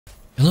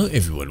Hello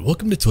everyone,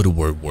 welcome to Total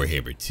War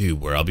Warhammer 2,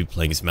 where I'll be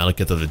playing as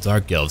Malekith of the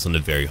Dark Elves on a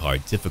very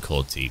hard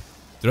difficulty.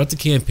 Throughout the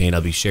campaign,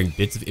 I'll be sharing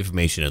bits of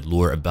information and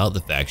lore about the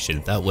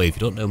faction. That way, if you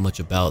don't know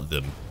much about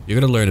them, you're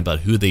going to learn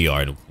about who they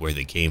are and where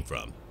they came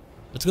from.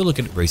 Let's go look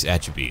at race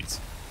attributes.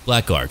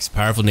 Black Arcs,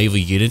 powerful naval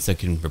units that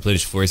can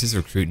replenish forces,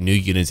 recruit new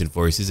units and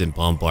forces, and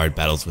bombard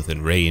battles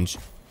within range.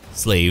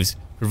 Slaves,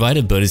 provide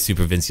a bonus to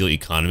provincial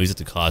economies at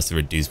the cost of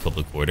reduced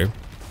public order.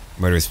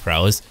 Murderous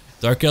Prowess,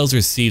 Dark Elves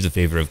receive the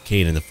favor of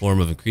Cain in the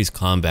form of increased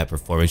combat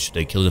performance should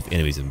they kill enough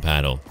enemies in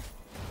battle.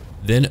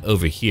 Then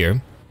over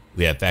here,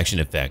 we have faction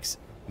effects.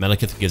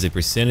 Malekith gives a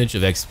percentage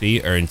of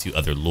XP earned to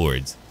other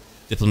lords.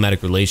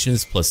 Diplomatic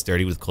relations plus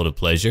 30 with Cult of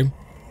Pleasure.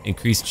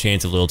 Increased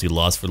chance of loyalty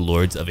loss for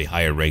lords of a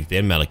higher rank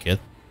than Malekith.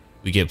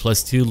 We get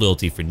plus 2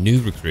 loyalty for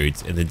new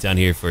recruits, and then down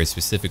here for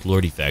specific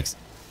lord effects,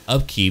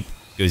 upkeep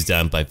goes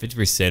down by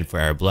 50% for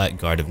our Black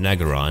Guard of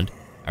Nagarond,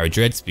 our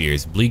Dread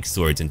Spears, Bleak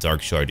Swords, and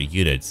Dark Shard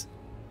units.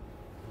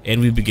 And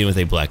we begin with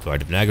a Black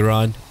Guard of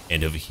Nagarond,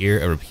 and over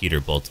here a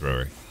Repeater Bolt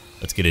Thrower.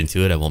 Let's get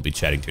into it. I won't be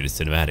chatting through the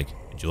cinematic.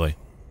 Enjoy.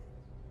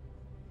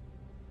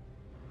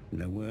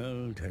 The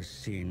world has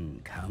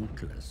seen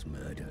countless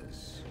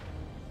murders,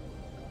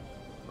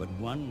 but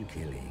one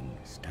killing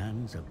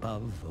stands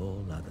above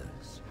all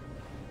others.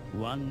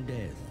 One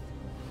death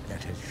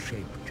that has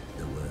shaped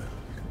the world.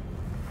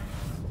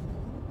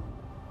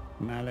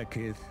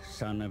 Malekith,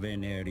 son of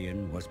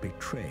Anarion, was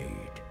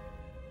betrayed.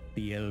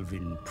 The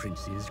Elven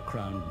princes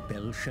crowned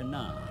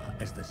Belshazzar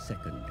as the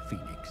second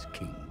Phoenix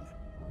King.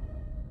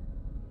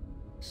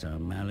 So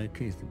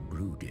Malekith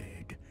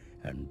brooded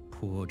and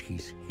poured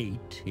his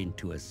hate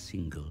into a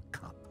single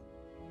cup.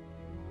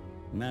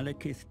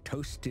 Malekith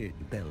toasted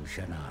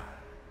Belshazzar,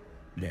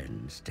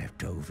 then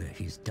stepped over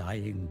his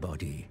dying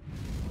body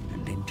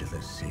and into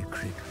the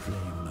sacred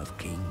flame of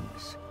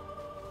kings.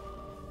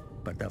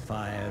 But the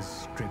fires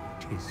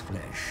stripped his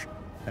flesh,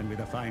 and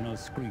with a final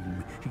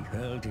scream, he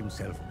hurled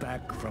himself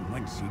back from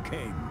whence he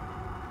came.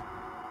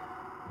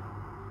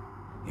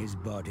 His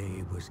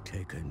body was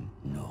taken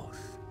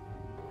north,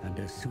 and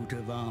a suit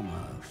of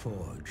armor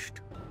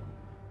forged.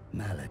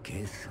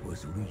 Malekith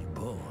was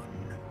reborn.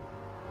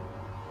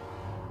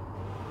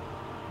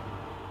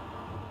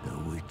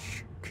 The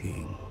Witch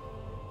King,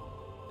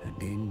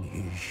 and in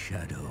his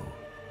shadow,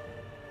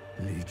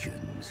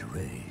 legions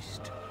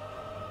raised.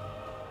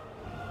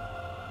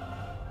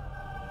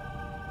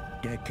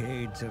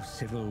 Decades of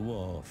civil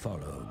war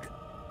followed.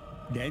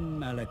 Then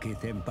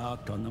Malekith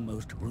embarked on the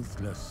most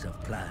ruthless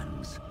of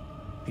plans.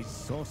 His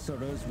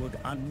sorcerers would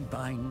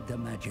unbind the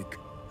magic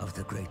of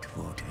the Great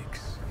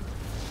Vortex.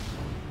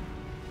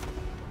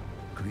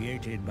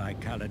 Created by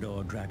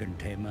Kalidor Dragon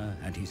Tamer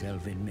and his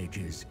elven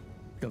mages,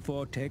 the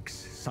Vortex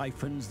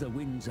siphons the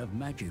winds of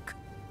magic,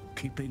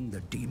 keeping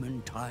the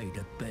demon tide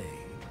at bay.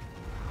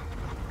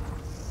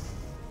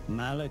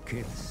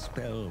 Malekith's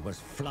spell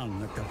was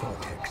flung at the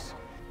Vortex,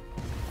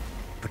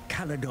 but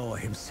Kalidor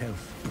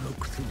himself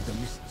broke through the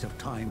mists of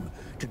time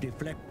to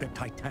deflect the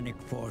titanic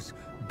force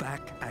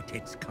back at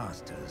its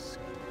casters.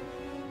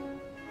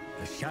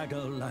 The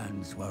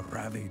Shadowlands were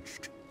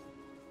ravaged,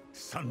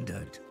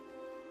 sundered.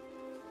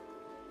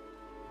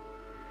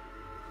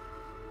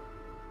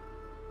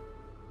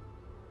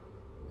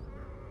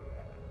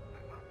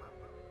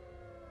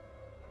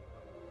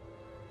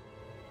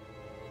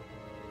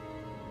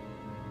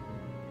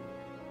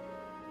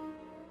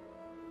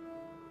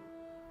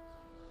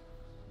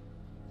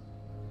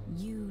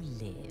 You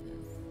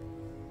live.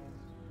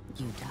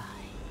 You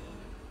die.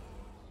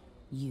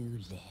 You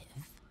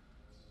live.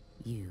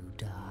 You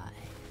die.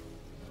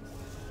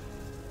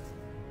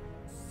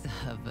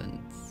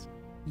 Servants,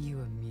 you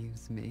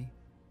amuse me.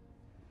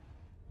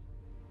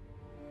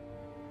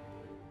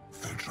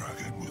 The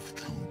dragon with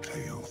 2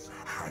 tails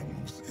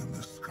hangs in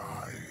the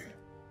sky,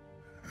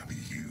 and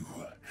you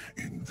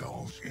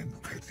indulge in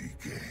petty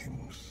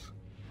games.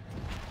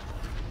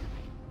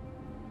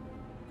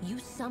 You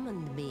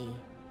summoned me,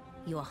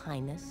 Your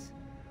Highness.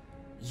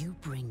 You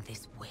bring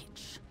this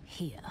witch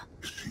here.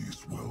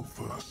 She's well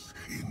versed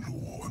in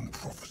lore and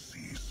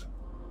prophecies.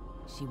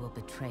 She will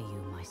betray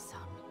you, my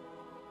son,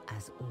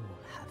 as all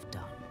have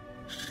done.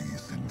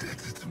 She's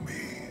indebted to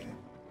me.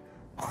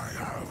 I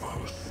have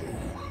her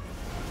soul.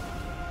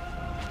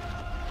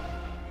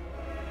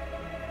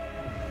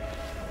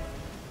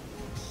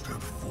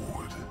 Step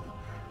forward,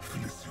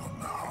 Felicion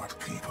the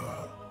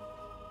Heartkeeper.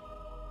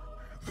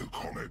 The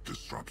comet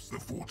disrupts the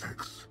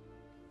vortex.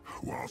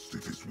 Whilst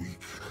it is weak,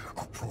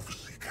 a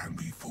prophecy can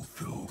be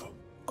fulfilled.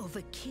 Of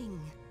a king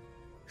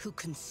who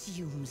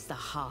consumes the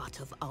heart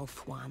of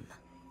Ulthuan.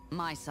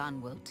 My son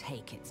will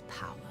take its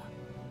power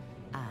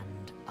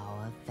and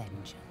our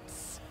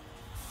vengeance.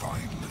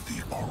 Find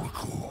the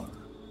Oracle.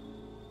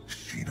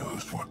 She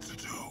knows what to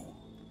do.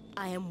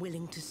 I am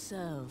willing to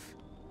serve,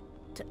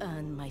 to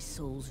earn my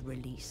soul's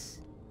release.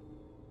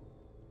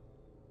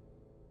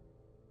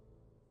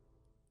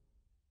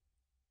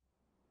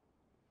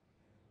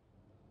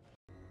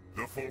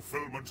 The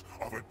fulfillment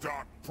of a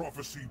dark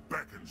prophecy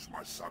beckons,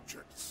 my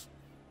subjects.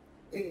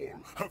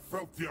 All have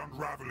felt the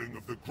unraveling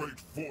of the great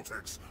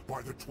vortex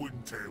by the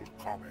twin-tailed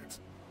comet.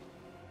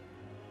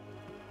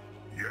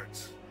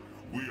 Yet,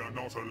 we are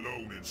not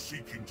alone in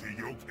seeking to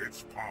yoke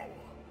its power.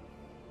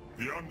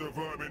 The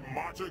Undervermin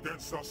march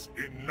against us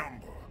in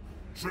number,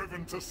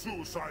 driven to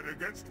suicide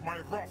against my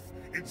wrath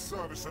in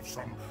service of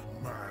some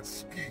mad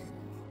scheme.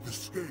 The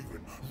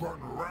Skaven run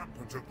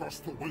rampant across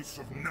the wastes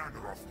of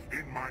Nagaroth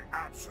in my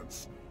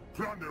absence,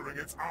 plundering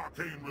its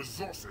arcane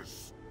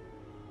resources.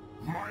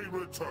 My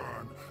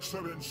return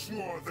shall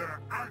ensure their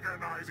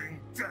agonizing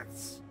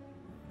deaths.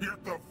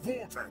 Yet the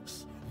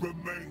vortex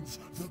remains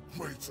the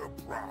greater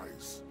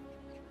prize.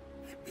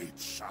 It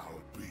shall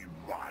be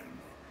mine.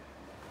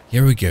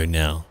 Here we go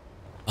now.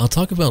 I'll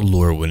talk about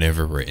lore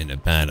whenever we're in a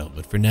battle,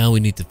 but for now we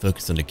need to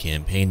focus on the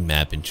campaign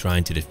map and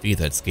trying to defeat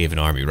that Skaven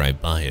army right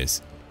by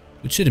us,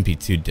 which shouldn't be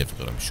too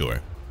difficult, I'm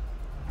sure.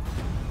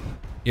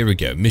 Here we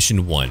go,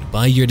 Mission 1.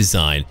 By your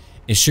design,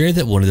 ensure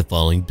that one of the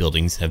following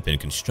buildings have been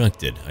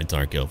constructed. A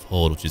Dark Elf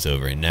hold, which is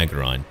over in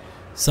Nagaron.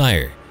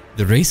 Sire,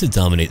 the race to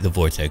dominate the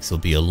vortex will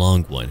be a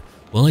long one.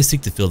 While I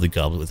seek to fill the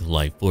goblet with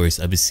life force,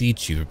 I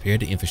beseech you prepare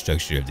the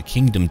infrastructure of the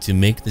kingdom to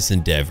make this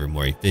endeavor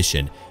more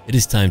efficient. It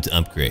is time to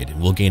upgrade, and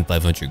we'll gain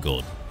 500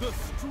 gold.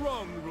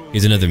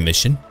 Here's another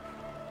mission.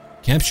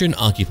 Capture and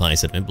occupy a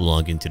settlement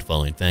belonging to the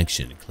following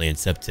faction, Clan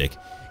Septic.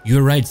 You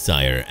are right,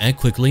 sire. Act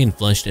quickly and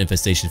flush the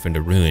infestation from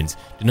the ruins.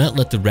 Do not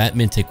let the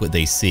ratmen take what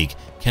they seek.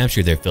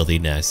 Capture their filthy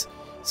nests.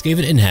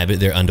 Skaven inhabit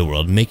their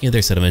underworld, making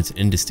their settlements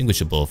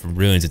indistinguishable from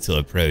ruins until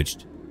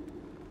approached.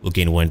 We'll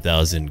gain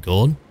 1,000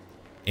 gold.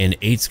 And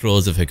 8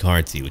 scrolls of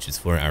Hecate, which is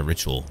for our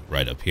ritual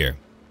right up here.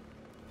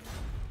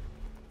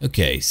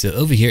 Okay, so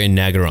over here in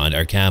Nagaron,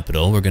 our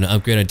capital, we're going to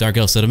upgrade our Dark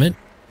Elf settlement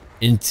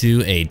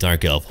into a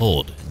Dark Elf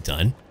hold.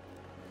 Done.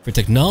 For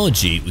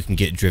technology, we can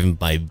get driven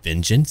by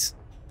vengeance,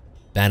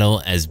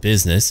 battle as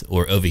business,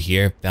 or over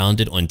here,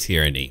 founded on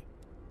tyranny.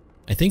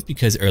 I think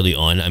because early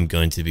on I'm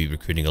going to be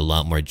recruiting a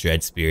lot more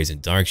dread spears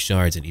and dark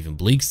shards and even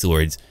bleak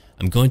swords,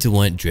 I'm going to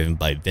want driven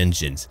by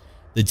vengeance.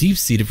 The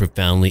deep-seated,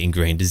 profoundly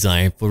ingrained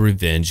desire for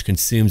revenge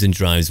consumes and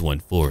drives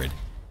one forward.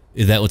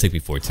 That will take me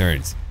 4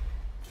 turns.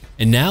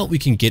 And now we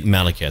can get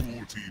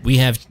Malekith. We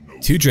have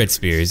 2 Dread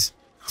Spears,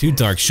 2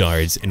 Dark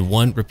Shards, and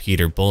 1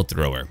 Repeater Bolt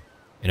Thrower.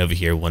 And over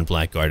here, 1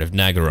 Blackguard of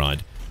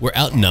Nagaron. We're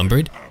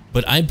outnumbered,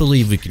 but I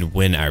believe we can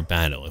win our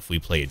battle if we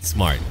play it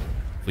smart.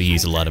 If we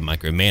use a lot of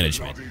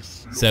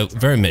micromanagement. So,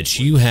 Vermich,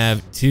 you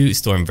have 2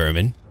 Storm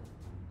Vermin,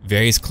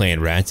 various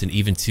Clan Rats, and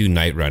even 2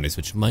 Night Runners,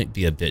 which might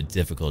be a bit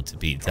difficult to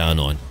beat down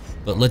on.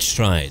 But let's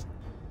try it.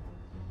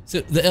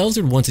 So the Elves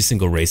were once a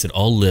single race that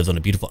all lived on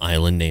a beautiful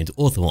island named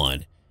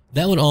Ulthuan.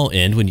 That would all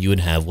end when you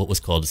would have what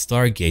was called the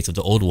Stargates of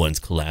the Old Ones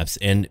collapse,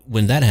 and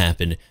when that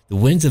happened, the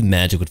winds of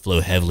magic would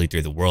flow heavily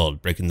through the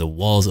world, breaking the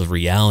walls of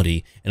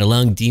reality and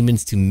allowing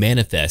demons to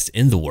manifest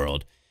in the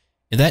world.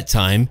 At that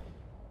time,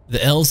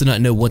 the Elves did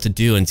not know what to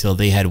do until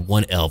they had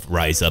one elf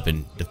rise up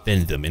and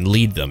defend them and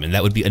lead them, and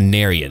that would be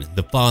Anarion,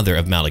 the father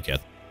of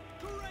Malekith.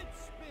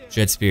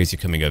 Dread Spears,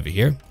 you're coming over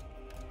here.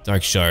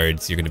 Dark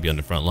Shards, you're going to be on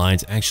the front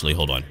lines. Actually,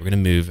 hold on. We're going to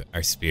move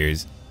our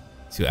spears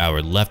to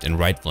our left and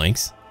right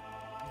flanks.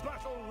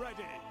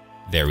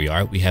 There we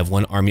are. We have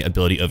 1 army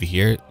ability over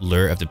here,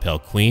 Lure of the Pale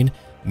Queen.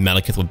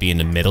 Malekith will be in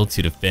the middle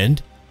to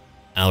defend.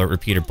 Our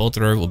Repeater Bolt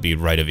Thrower will be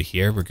right over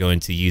here. We're going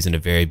to use in the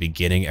very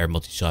beginning our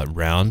multi-shot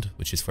round,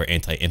 which is for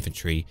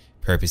anti-infantry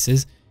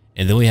purposes.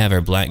 And then we have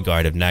our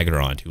Blackguard of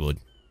Nagaron, who will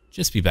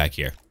just be back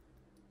here.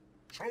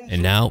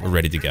 And now we're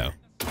ready to go.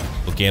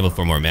 We'll gamble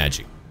for more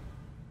magic.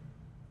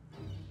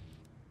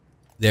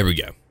 There we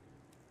go.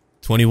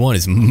 21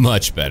 is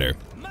much better.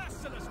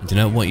 I do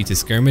not want you to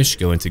skirmish.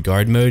 Go into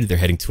guard mode. They're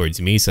heading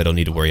towards me, so I don't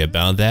need to worry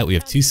about that. We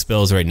have 2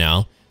 spells right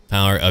now.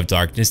 Power of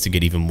Darkness to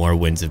get even more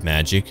winds of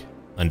magic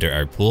under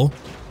our pool.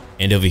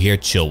 And over here,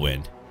 Chill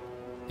Wind.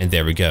 And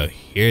there we go.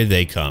 Here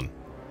they come.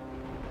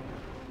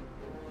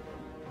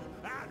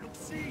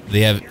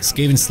 They have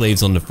Skaven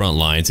slaves on the front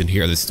lines, and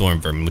here are the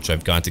Storm Vermin, which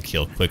I've got to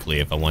kill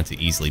quickly if I want to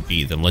easily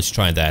beat them. Let's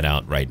try that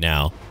out right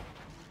now.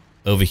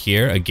 Over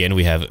here, again,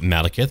 we have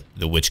Malekith,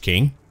 the Witch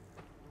King.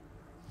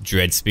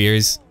 Dread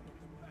Spears,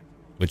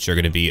 which are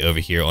going to be over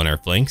here on our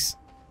flanks.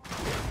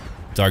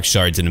 Dark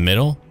Shards in the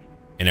middle.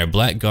 And our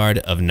Blackguard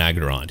of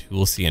Nagaron, who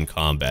we'll see in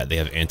combat. They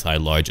have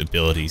anti-large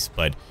abilities,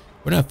 but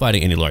we're not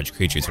fighting any large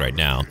creatures right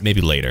now.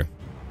 Maybe later.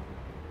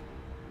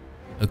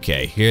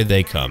 Okay, here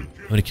they come.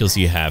 How many kills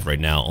do you have right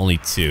now? Only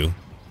 2.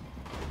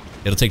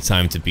 It'll take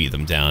time to beat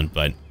them down,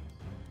 but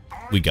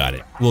we got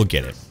it. We'll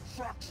get it.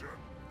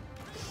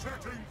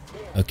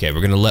 Okay,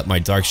 we're going to let my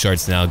Dark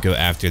Shards now go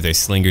after their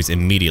Slingers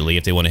immediately.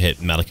 If they want to hit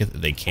Malekith,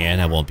 they can.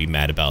 I won't be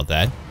mad about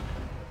that.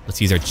 Let's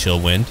use our Chill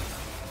Wind.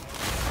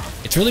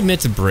 It's really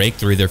meant to break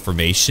through their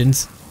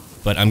formations,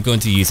 but I'm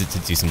going to use it to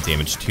do some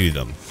damage to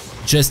them.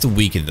 Just to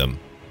weaken them.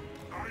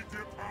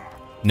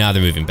 Now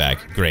they're moving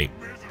back. Great.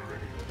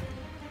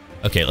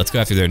 Okay, let's go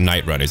after their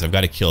Night Runners. I've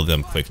got to kill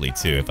them quickly,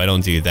 too. If I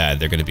don't do that,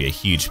 they're going to be a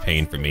huge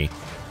pain for me.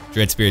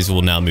 Dread Spears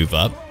will now move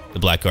up. The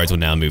Blackguards will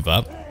now move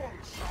up.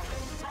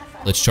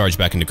 Let's charge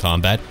back into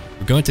combat.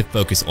 We're going to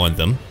focus on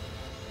them.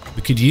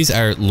 We could use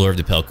our Lure of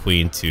the Pale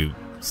Queen to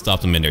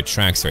stop them in their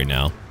tracks right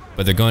now,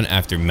 but they're going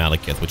after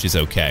Malekith, which is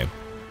okay.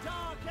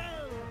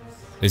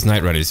 Those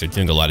Night Runners are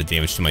doing a lot of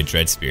damage to my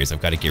Dread Spears.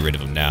 I've got to get rid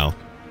of them now.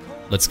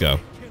 Let's go.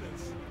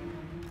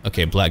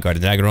 Okay, Blackguard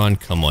and Daggeron,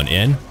 come on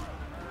in.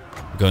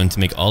 We're going to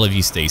make all of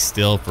you stay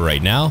still for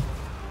right now.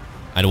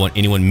 I don't want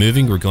anyone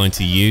moving. We're going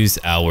to use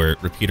our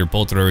Repeater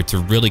Bolt Thrower to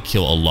really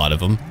kill a lot of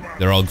them.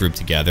 They're all grouped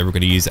together. We're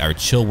going to use our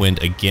Chill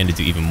Wind again to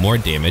do even more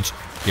damage.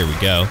 Here we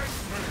go.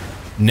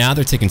 Now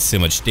they're taking so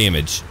much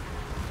damage.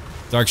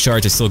 Dark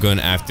Shards are still going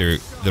after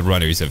the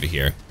runners over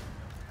here.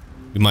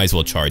 We might as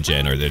well charge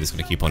in, or they're just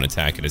going to keep on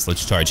attacking us.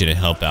 Let's charge in and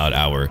help out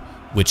our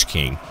Witch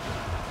King.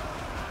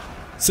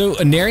 So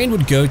Anarion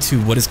would go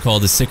to what is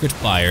called the Sacred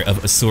Fire of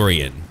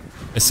Asaurian.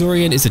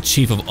 Asaurian is a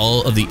chief of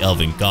all of the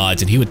elven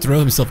gods, and he would throw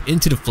himself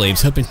into the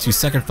flames, hoping to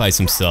sacrifice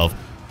himself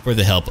for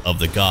the help of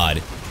the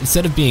god.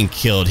 Instead of being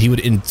killed, he would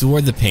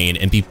endure the pain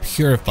and be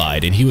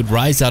purified, and he would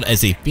rise out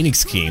as a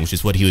Phoenix King, which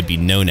is what he would be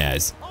known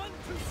as.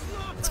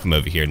 Let's come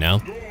over here now.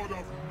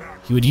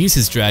 He would use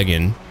his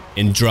dragon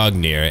in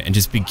Dragnir and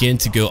just begin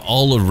to go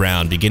all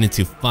around, beginning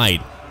to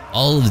fight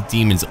all of the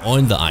demons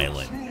on the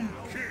island.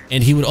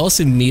 And he would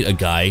also meet a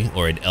guy,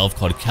 or an elf,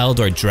 called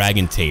Kaldor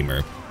Dragon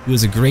Tamer, who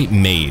was a great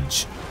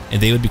mage,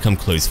 and they would become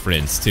close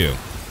friends too.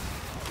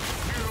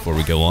 Before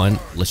we go on,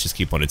 let's just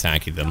keep on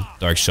attacking them.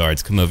 Dark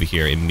Shards, come over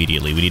here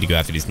immediately. We need to go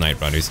after these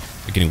Night Runners.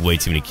 They're getting way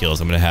too many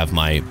kills. I'm going to have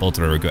my Bolt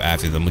Thrower go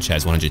after them, which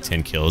has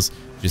 110 kills,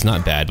 which is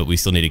not bad, but we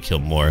still need to kill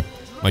more.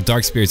 My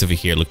Dark Spears over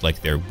here look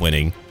like they're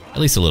winning, at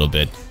least a little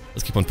bit.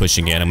 Let's keep on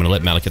pushing in. I'm going to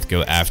let Malekith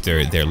go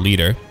after their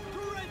leader.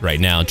 Right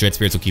now, Dread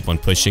Spirits will keep on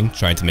pushing,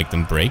 trying to make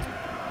them break.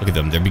 Look at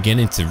them. They're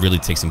beginning to really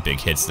take some big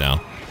hits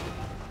now.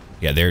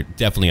 Yeah, they're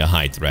definitely a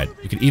high threat.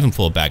 We could even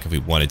pull back if we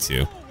wanted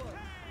to.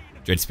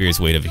 Dread Spears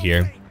wait over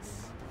here.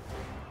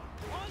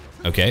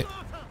 Okay.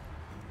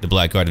 The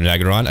Blackguard and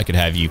Daggeron, I could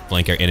have you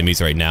flank our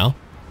enemies right now.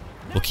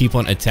 We'll keep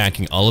on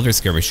attacking all of their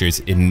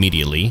skirmishers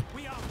immediately.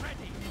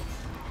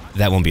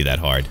 That won't be that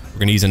hard. We're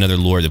going to use another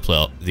Lure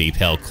of the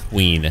Pale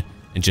Queen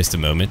in just a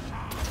moment.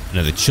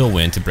 Another Chill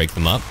Wind to break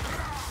them up.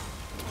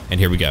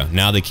 And here we go.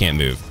 Now they can't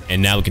move.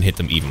 And now we can hit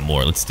them even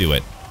more. Let's do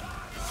it.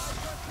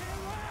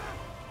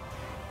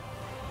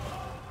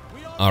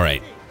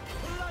 Alright.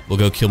 We'll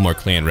go kill more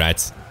clan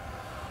rats.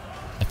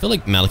 I feel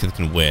like Malekith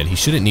can win. He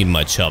shouldn't need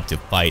much help to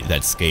fight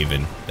that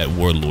Skaven, that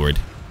Warlord.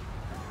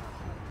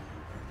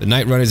 The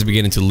Night Runners are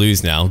beginning to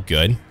lose now.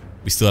 Good.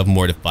 We still have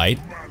more to fight.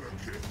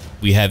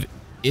 We have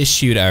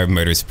issued our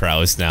Murderous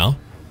Prowess now.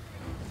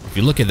 If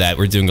you look at that,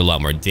 we're doing a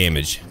lot more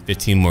damage.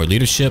 15 more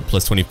leadership,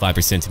 plus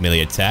 25% to melee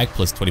attack,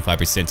 plus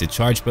 25% to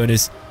charge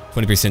bonus,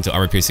 20% to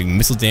armor piercing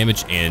missile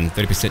damage, and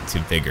 30% to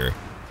vigor.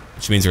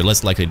 Which means we're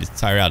less likely to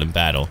tire out in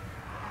battle.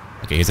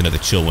 Okay, here's another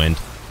Chill Wind.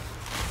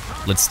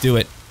 Let's do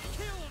it.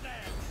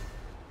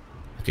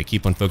 Okay,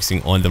 keep on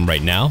focusing on them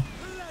right now.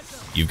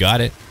 You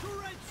got it.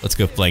 Let's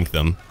go flank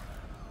them.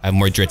 I have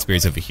more Dread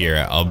Spears over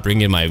here. I'll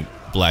bring in my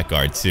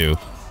Blackguard too.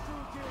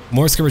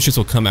 More skirmishers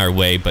will come our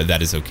way, but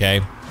that is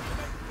okay.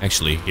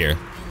 Actually, here.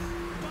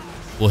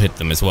 We'll hit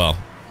them as well.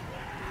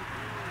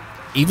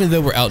 Even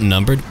though we're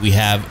outnumbered, we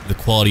have the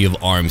quality of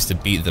arms to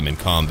beat them in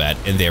combat.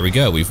 And there we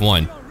go, we've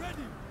won.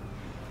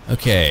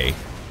 Okay.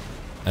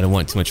 I don't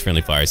want too much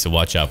friendly fire, so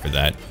watch out for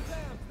that.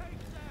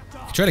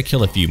 Try to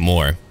kill a few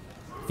more.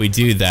 If we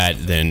do that,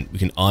 then we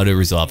can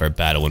auto-resolve our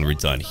battle when we're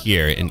done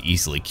here and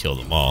easily kill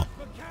them all.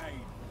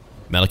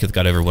 Malekith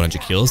got over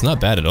 100 kills. Not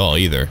bad at all,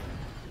 either.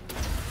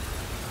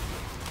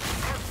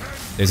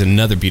 There's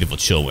another beautiful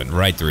Chill Wind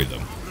right through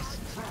them.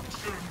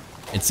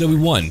 And so we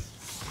won.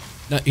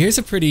 Now, here's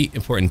a pretty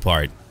important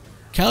part.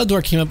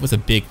 Kaldor came up with a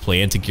big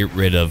plan to get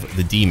rid of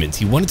the demons.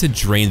 He wanted to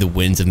drain the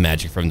winds of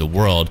magic from the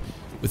world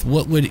with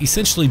what would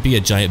essentially be a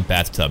giant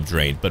bathtub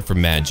drain, but for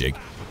magic.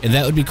 And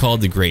that would be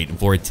called the Great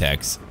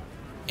Vortex.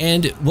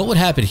 And what would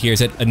happen here is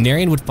that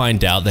Anarion would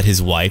find out that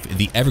his wife,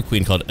 the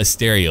Everqueen called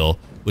Asterial,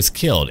 was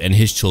killed and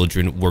his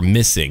children were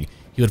missing.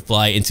 He would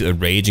fly into a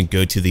rage and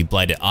go to the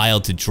Blighted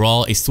Isle to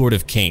draw a Sword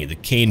of Cain, the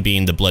Cain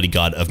being the bloody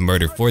god of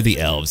murder for the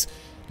elves.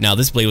 Now,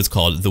 this blade was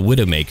called the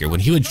Widowmaker. When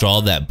he would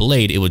draw that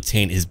blade, it would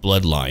taint his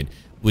bloodline,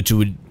 which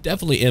would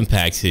definitely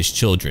impact his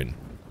children,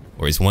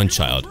 or his one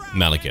child,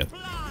 Malekith.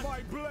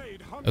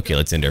 Okay,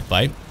 let's end our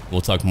fight.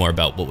 We'll talk more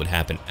about what would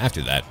happen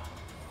after that.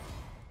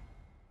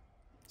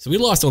 So we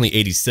lost only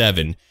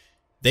 87.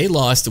 They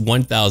lost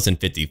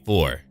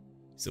 1,054.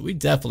 So we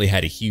definitely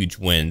had a huge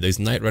win. Those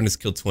Night Runners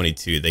killed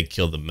 22. They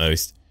killed the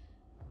most.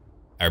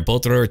 Our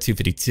Bolt Thrower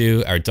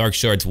 252, our Dark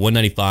Shards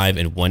 195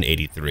 and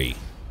 183.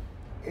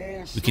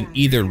 We can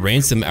either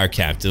ransom our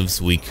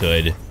captives, we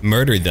could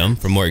murder them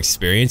for more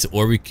experience,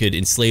 or we could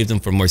enslave them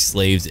for more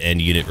slaves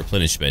and unit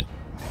replenishment,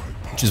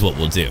 which is what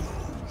we'll do.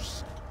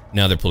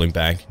 Now they're pulling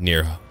back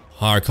near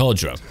Har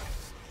Cauldron.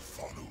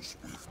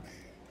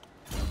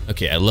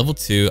 Okay, at level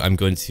 2, I'm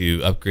going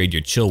to upgrade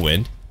your Chill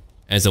Wind,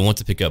 as I want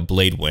to pick up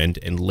Blade Wind,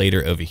 and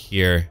later over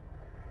here,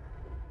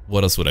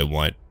 what else would I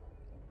want?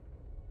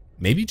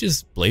 Maybe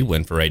just Blade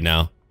Wind for right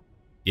now.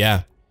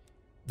 Yeah,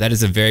 That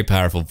is a very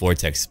powerful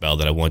vortex spell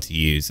that I want to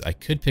use. I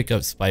could pick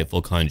up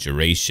Spiteful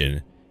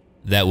Conjuration.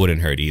 That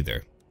wouldn't hurt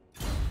either.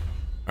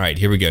 Alright,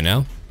 here we go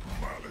now.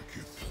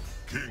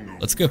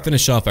 Let's go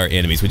finish off our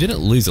enemies. We didn't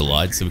lose a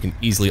lot, so we can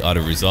easily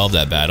auto-resolve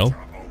that battle.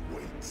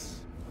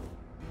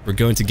 We're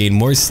going to gain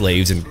more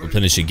slaves and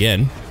replenish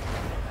again.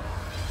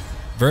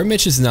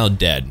 Vermich is now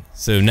dead,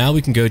 so now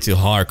we can go to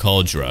Har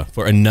Cauldra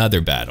for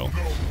another battle.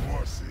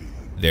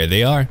 There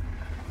they are.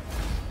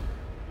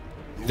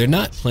 They're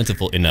not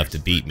plentiful enough to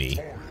beat me.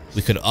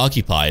 We could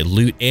occupy,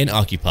 loot and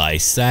occupy,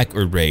 sack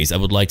or raise. I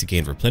would like to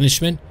gain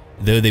replenishment,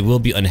 though they will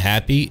be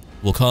unhappy,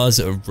 will cause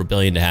a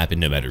rebellion to happen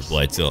no matter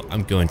what, so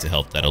I'm going to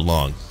help that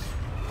along.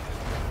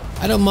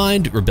 I don't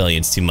mind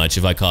rebellions too much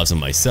if I cause them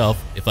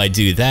myself. If I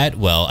do that,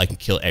 well, I can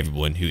kill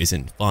everyone who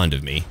isn't fond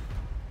of me.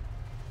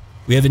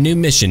 We have a new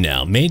mission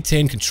now.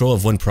 Maintain control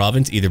of one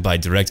province either by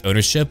direct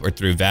ownership or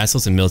through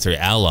vassals and military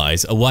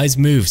allies. A wise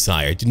move,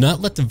 sire. Do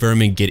not let the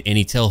vermin get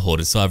any tailhold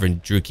in sovereign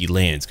Druki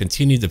lands.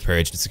 Continue the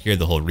purge to secure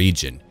the whole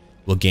region.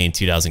 We'll gain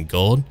 2,000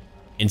 gold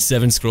and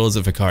 7 scrolls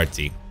of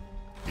Hakarti.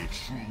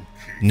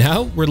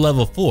 Now we're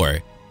level 4.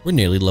 We're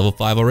nearly level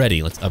 5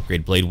 already. Let's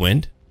upgrade Blade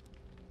Wind.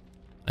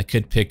 I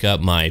could pick up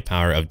my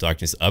Power of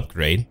Darkness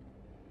upgrade,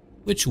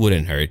 which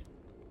wouldn't hurt.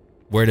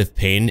 Word of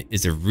Pain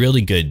is a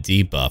really good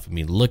debuff. I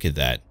mean, look at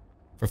that.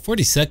 For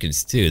 40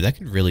 seconds too, that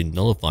can really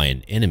nullify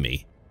an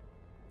enemy.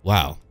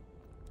 Wow.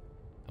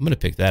 I'm gonna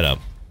pick that up.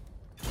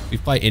 If we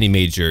fight any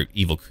major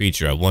evil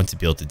creature, I want to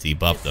be able to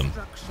debuff them.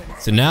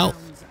 So now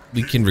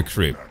we can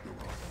recruit.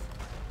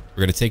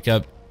 We're gonna take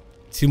up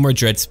 2 more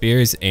Dread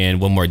Spears and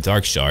 1 more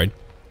Dark Shard.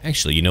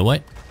 Actually, you know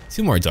what?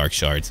 2 more Dark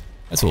Shards.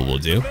 That's what we'll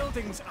do.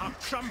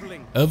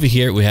 Over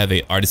here we have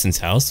a Artisan's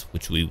House,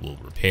 which we will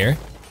repair.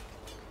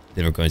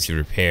 Then we're going to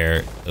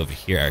repair over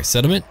here our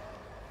settlement.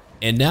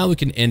 And now we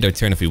can end our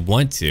turn if we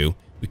want to.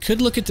 We could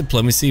look at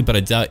diplomacy, but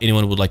I doubt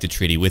anyone would like to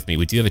treaty with me.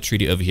 We do have a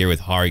treaty over here with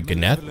Har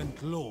Ganeth,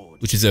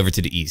 which is over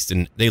to the east,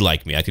 and they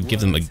like me. I could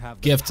give them a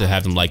gift to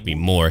have them like me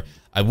more.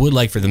 I would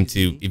like for them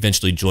to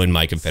eventually join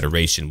my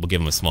confederation. We'll give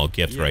them a small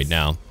gift right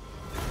now.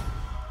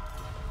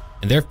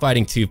 And they're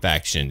fighting 2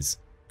 factions,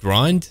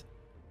 Grond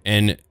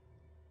and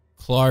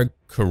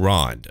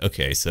Clarkarond.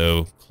 Okay,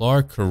 so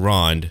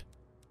Clarkarond,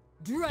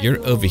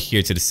 you're over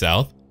here to the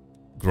south.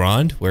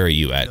 Grond, where are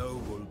you at?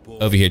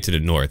 Over here to the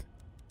north.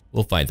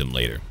 We'll find them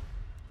later.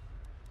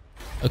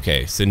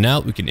 Okay, so now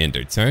we can end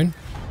our turn.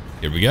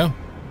 Here we go.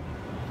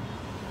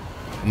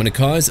 I'm going to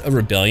cause a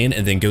rebellion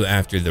and then go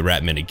after the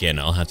Ratmen again.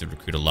 I'll have to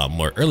recruit a lot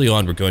more. Early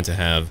on, we're going to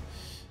have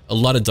a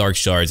lot of Dark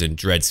Shards and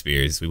Dread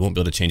Spears. We won't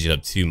be able to change it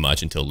up too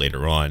much until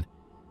later on.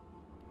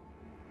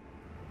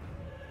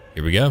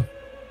 Here we go.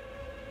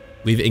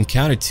 We've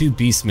encountered 2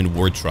 Beastmen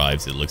war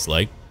tribes, it looks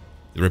like.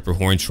 The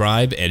Ripperhorn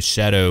tribe and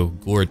Shadow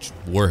Gorge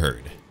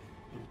Warherd.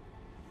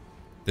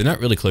 They're not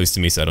really close to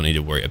me, so I don't need to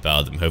worry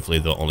about them. Hopefully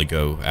they'll only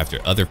go after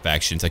other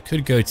factions. I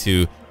could go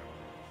to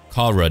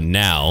Kalra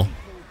now.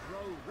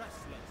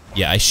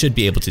 Yeah, I should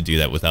be able to do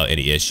that without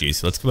any issues.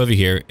 So let's come over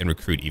here and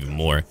recruit even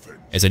more,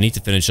 as I need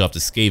to finish off the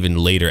Skaven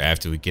later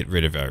after we get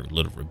rid of our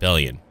little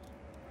rebellion.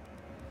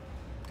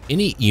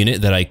 Any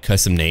unit that I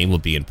custom name will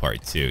be in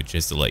part 2,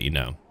 just to let you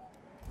know.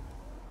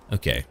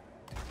 Okay.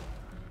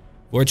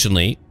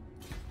 Fortunately,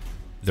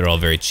 they're all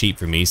very cheap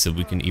for me, so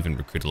we can even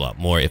recruit a lot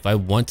more. If I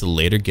want to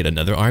later get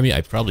another army,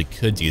 I probably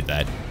could do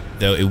that,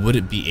 though it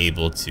wouldn't be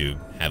able to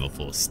have a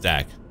full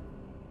stack.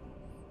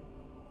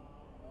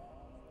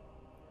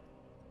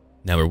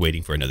 Now we're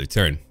waiting for another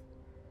turn.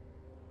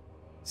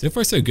 So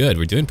far so good,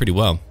 we're doing pretty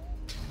well.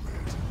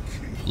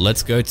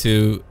 Let's go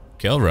to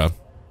Kelra.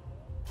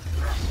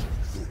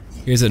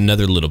 Here's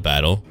another little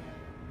battle.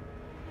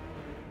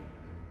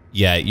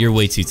 Yeah, you're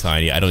way too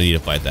tiny. I don't need to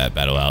fight that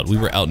battle out. We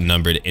were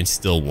outnumbered and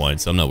still won,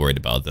 so I'm not worried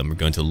about them. We're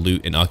going to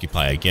loot and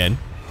occupy again.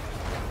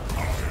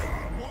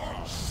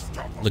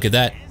 Look at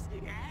that.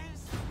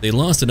 They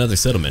lost another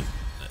settlement.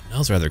 That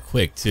was rather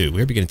quick, too.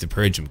 We're beginning to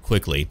purge them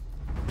quickly.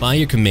 By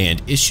your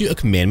command, issue a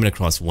commandment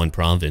across 1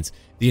 province.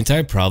 The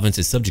entire province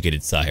is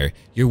subjugated, sire.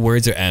 Your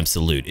words are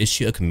absolute.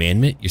 Issue a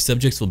commandment. Your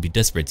subjects will be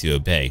desperate to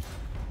obey.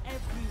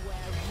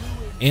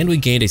 And we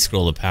gained a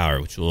scroll of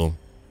power, which will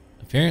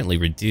apparently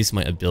reduce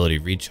my ability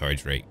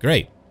recharge rate.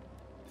 Great.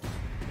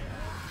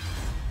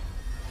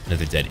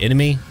 Another dead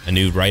enemy. A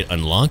new right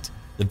unlocked.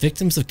 The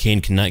victims of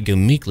Cain cannot go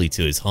meekly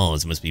to his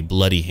halls. It must be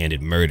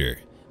bloody-handed murder.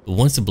 But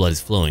once the blood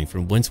is flowing,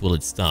 from whence will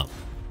it stop?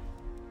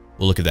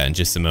 We'll look at that in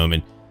just a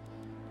moment.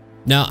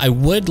 Now, I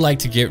would like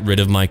to get rid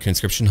of my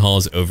conscription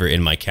halls over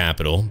in my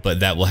capital, but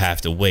that will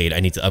have to wait. I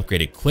need to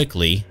upgrade it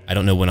quickly. I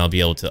don't know when I'll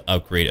be able to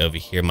upgrade over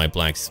here my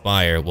Black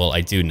Spire. Well,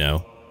 I do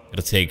know.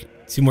 It'll take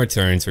 2 more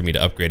turns for me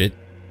to upgrade it.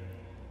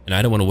 And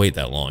I don't want to wait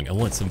that long. I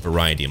want some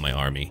variety in my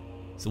army.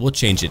 So we'll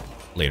change it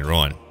later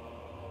on.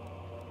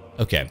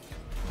 Okay.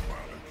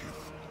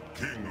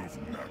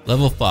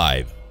 Level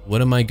 5.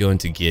 What am I going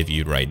to give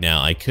you right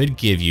now? I could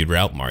give you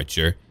Route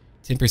Marcher.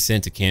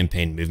 10% to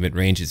campaign movement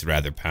range is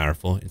rather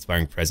powerful.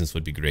 Inspiring Presence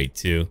would be great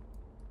too.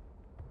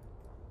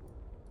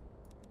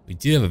 We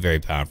do have a very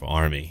powerful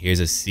army. Here's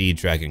a Sea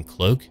Dragon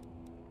Cloak.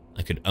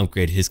 I could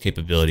upgrade his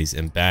capabilities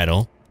in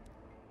battle.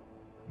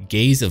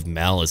 Gaze of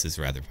Malice is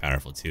rather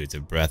powerful too. It's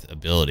a breath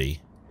ability.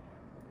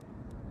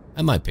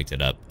 I might pick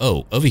it up.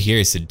 Oh, over here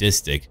is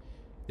Sadistic.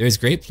 There is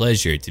great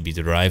pleasure to be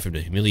derived from the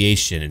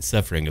humiliation and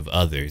suffering of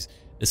others.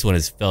 This one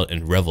has felt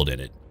and reveled in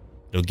it.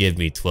 It'll give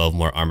me 12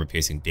 more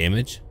armor-piercing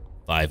damage,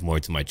 5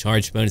 more to my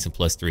charge bonus, and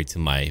 +3 to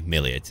my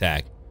melee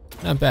attack.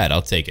 Not bad,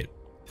 I'll take it.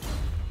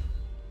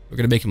 We're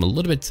gonna make him a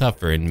little bit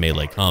tougher in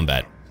melee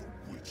combat.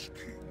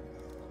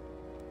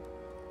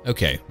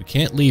 Okay, we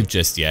can't leave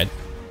just yet.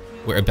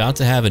 We're about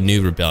to have a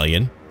new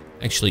rebellion.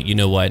 Actually, you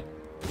know what?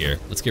 Here,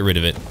 let's get rid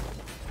of it.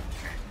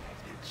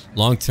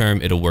 Long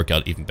term, it'll work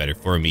out even better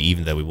for me,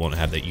 even though we won't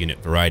have that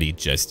unit variety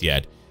just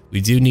yet.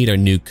 We do need our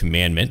new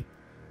commandment.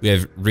 We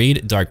have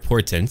Raid Dark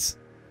Portents.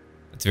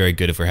 That's very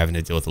good if we're having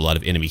to deal with a lot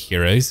of enemy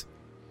heroes.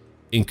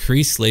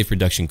 Increase slave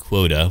production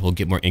quota. We'll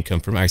get more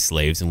income from our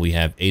slaves, and we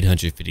have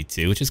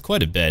 852, which is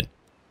quite a bit.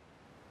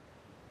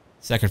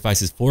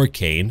 Sacrifices 4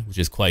 Cain, which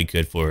is quite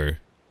good for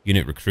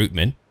unit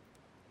recruitment.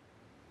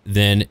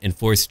 Then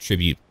enforce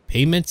tribute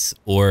payments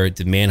or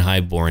demand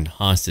highborn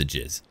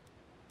hostages.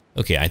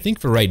 Okay, I think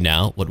for right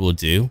now, what we'll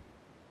do,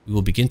 we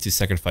will begin to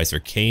sacrifice our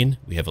Cain.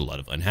 We have a lot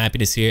of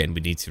unhappiness here, and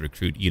we need to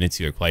recruit units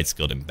who are quite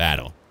skilled in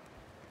battle.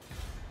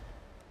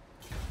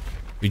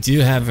 We do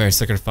have our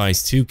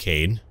sacrifice 2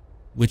 Cain,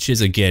 which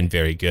is again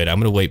very good. I'm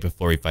going to wait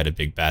before we fight a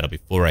big battle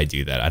before I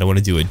do that. I don't want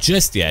to do it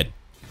just yet,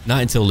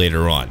 not until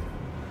later on.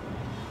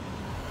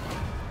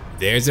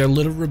 There's our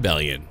little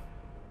rebellion.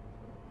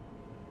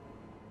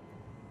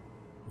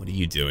 What are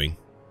you doing?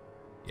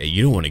 Yeah,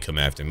 you don't want to come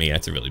after me.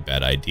 That's a really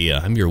bad idea.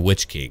 I'm your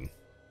Witch King.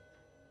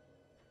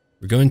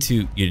 We're going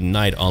to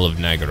unite all of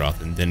Nagaroth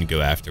and then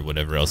go after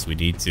whatever else we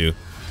need to.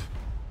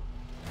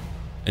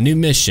 A new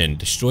mission.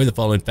 Destroy the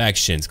fallen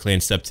factions.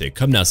 Clan Septic.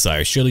 Come now,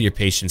 sire. Surely your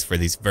patience for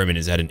these vermin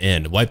is at an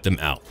end. Wipe them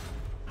out.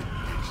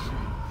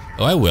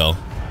 Oh, I will.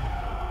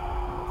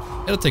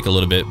 It'll take a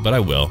little bit, but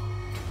I will.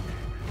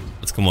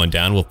 Let's come on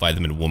down. We'll fight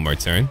them in one more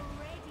turn.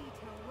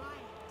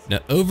 Now,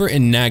 over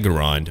in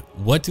Nagaroth,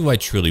 what do I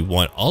truly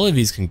want? All of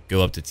these can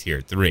go up to tier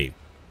 3.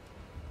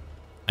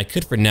 I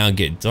could for now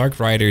get Dark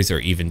Riders or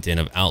even Den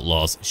of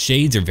Outlaws.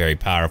 Shades are very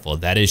powerful,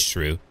 that is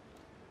true.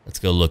 Let's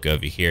go look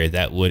over here.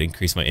 That would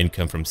increase my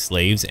income from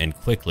slaves and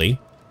quickly.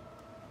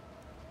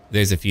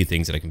 There's a few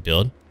things that I can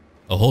build.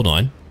 Oh, hold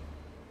on.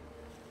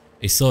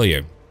 A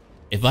Sawyer.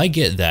 If I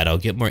get that, I'll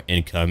get more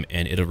income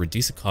and it'll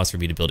reduce the cost for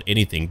me to build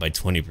anything by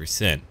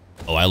 20%.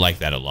 Oh, I like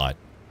that a lot.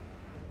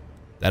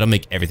 That'll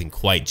make everything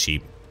quite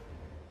cheap.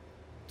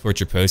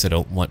 Torture Post, I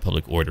don't want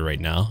public order right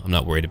now. I'm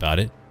not worried about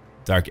it.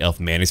 Dark Elf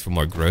Manners for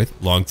more growth.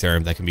 Long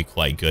term, that can be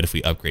quite good if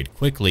we upgrade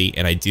quickly.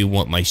 And I do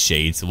want my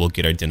Shade, so we'll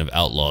get our Den of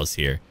Outlaws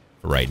here.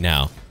 For right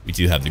now, we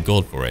do have the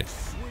gold for it.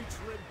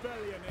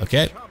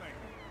 Okay.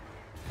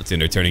 Let's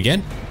end our turn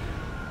again.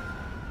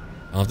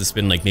 I'll have to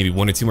spend like maybe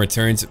 1 or 2 more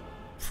turns.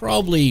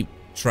 Probably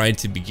trying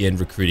to begin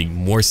recruiting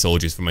more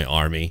soldiers for my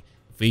army.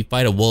 If we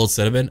fight a walled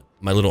settlement,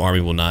 my little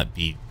army will not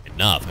be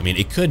enough. I mean,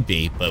 it could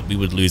be, but we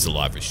would lose a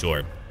lot for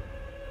sure.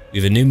 We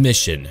have a new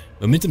mission.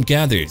 Momentum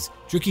gathers.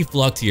 Druki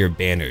flock to your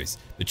banners.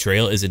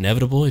 Betrayal is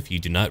inevitable if you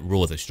do not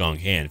rule with a strong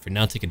hand. For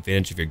now, take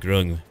advantage of your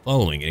growing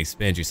following and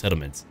expand your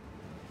settlements.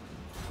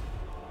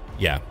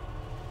 Yeah.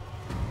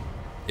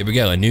 There we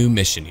go, a new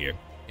mission here.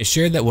 It's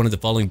shared that one of the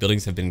following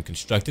buildings have been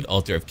constructed: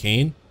 Altar of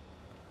Cain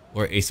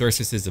or a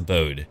sorceress's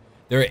abode.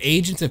 There are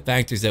agents and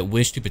factors that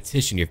wish to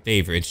petition your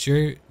favor.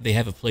 Ensure they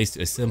have a place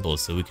to assemble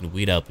so we can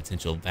weed out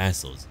potential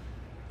vassals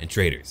and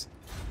traitors.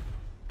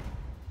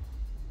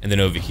 And then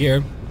over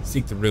here,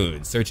 seek the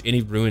ruins. Search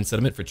any ruined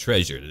settlement for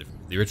treasure.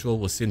 The ritual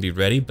will soon be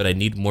ready, but I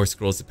need more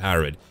scrolls to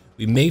power it.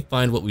 We may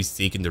find what we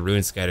seek in the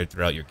ruins scattered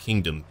throughout your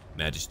kingdom,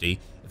 Majesty.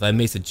 If I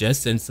may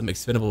suggest, send some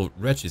expendable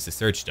wretches to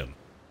search them.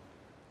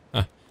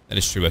 Huh, that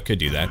is true, I could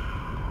do that.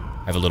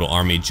 I have a little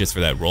army just for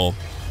that role.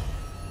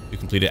 We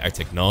completed our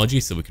technology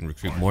so we can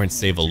recruit more and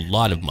save a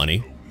lot of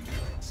money.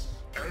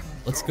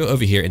 Let's go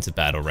over here into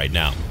battle right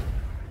now.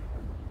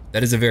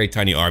 That is a very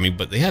tiny army,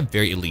 but they have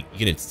very elite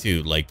units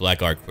too, like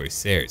Black Ark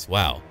Corsairs.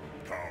 Wow.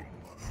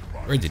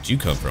 Where did you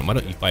come from? Why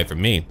don't you fight for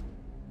me?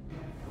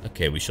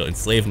 Okay, we shall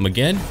enslave them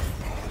again.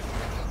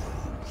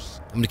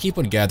 I'm gonna keep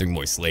on gathering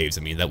more slaves.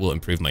 I mean, that will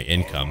improve my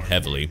income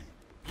heavily.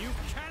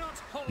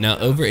 Now,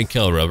 over in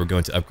Kelra, we're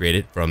going to upgrade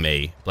it from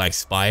a Black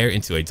Spire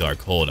into a Dark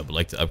Hold. I would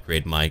like to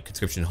upgrade my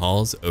conscription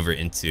halls over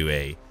into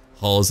a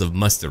Halls of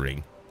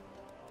Mustering.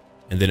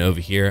 And then over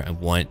here, I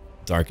want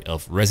Dark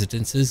Elf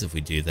Residences. If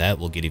we do that,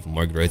 we'll get even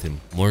more growth and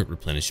more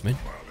replenishment.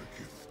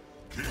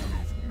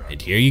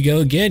 And here you go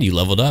again, you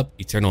leveled up.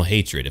 Eternal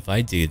Hatred. If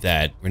I do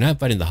that, we're not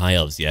fighting the High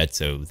Elves yet,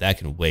 so that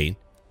can wait.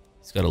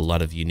 He's got a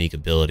lot of unique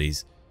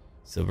abilities.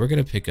 So we're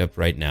going to pick up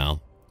right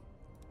now.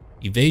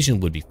 Evasion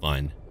would be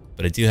fun,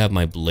 but I do have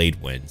my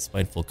Blade Wind,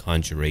 Spiteful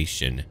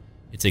Conjuration.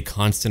 It's a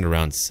constant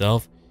around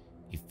self.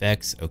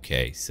 Effects,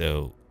 okay,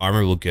 so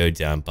armor will go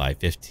down by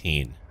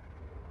 15.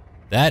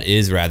 That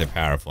is rather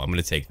powerful. I'm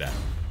going to take that.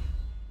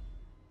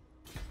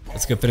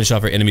 Let's go finish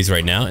off our enemies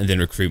right now and then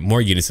recruit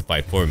more units to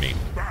fight for me.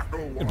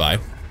 Goodbye.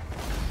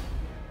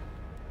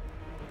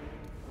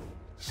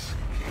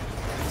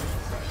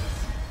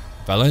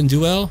 Balan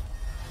Duel?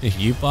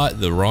 You bought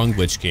the wrong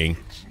Witch King.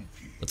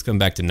 Let's come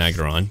back to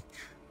Nagaron.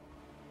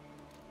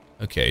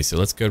 Okay, so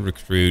let's go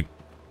recruit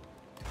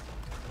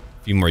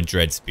a few more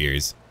Dread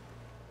Spears.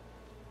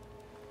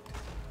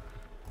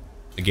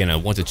 Again, I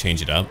want to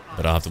change it up,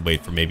 but I'll have to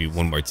wait for maybe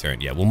one more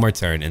turn. Yeah, one more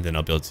turn, and then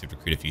I'll be able to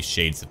recruit a few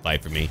Shades to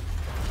fight for me.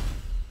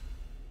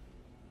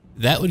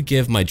 That would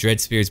give my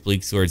Dread Spears,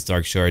 Bleak Swords,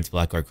 Dark Shards,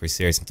 Black Art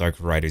Corsairs, and Dark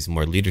Riders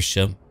more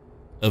leadership.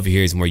 Over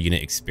here is more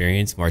unit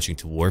experience, marching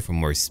to war for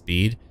more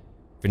speed.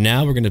 For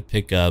now, we're going to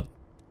pick up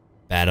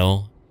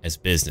Battle as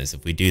Business.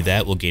 If we do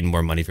that, we'll gain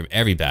more money from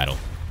every battle,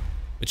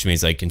 which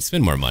means I can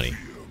spend more money,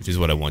 which is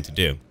what I want to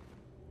do.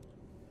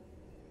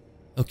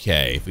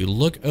 Okay, if we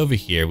look over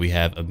here, we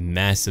have a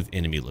massive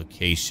enemy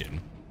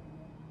location.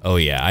 Oh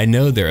yeah, I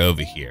know they're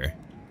over here.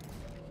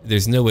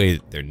 There's no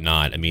way they're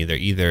not. I mean, they're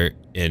either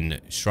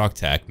in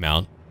Shroktak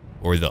Mount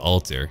or the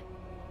altar.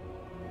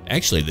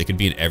 Actually, they could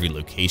be in every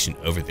location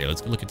over there.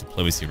 Let's go look at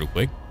diplomacy real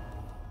quick.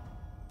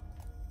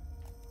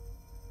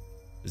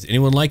 Does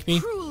anyone like me?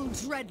 Cruel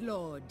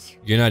Dreadlord.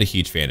 You're not a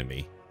huge fan of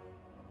me.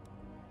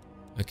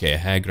 Okay,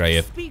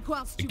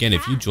 Hagraev. Again,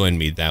 if you join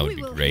me, that would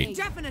be great.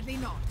 Definitely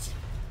not.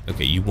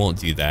 Okay, you won't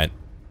do that.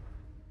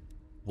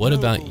 What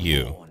about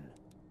you?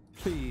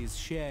 Please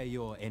share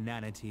your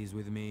inanities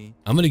with me.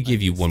 I'm gonna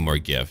give you one more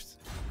gift.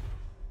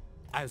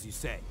 As you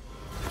say.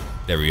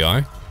 There we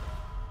are.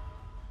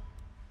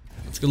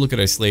 Let's go look at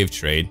our slave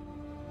trade.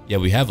 Yeah,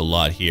 we have a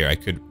lot here. I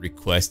could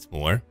request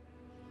more,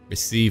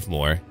 receive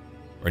more,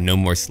 or no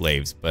more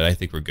slaves, but I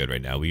think we're good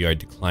right now. We are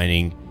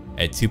declining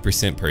at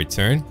 2% per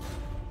turn.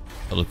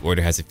 Public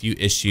order has a few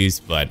issues,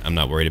 but I'm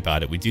not worried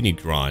about it. We do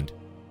need Grand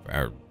for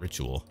our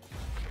ritual.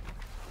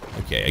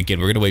 Okay, again,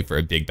 we're gonna wait for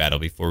a big battle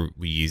before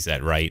we use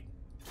that right.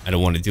 I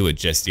don't want to do it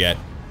just yet.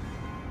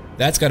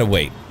 That's gotta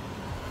wait.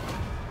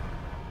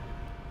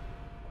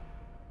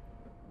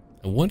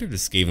 I wonder if the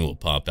Skaven will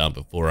pop out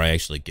before I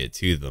actually get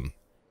to them.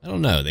 I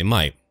don't know, they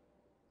might.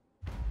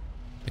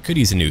 I could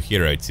use a new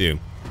hero too.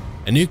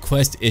 A new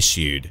quest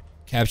issued.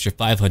 Capture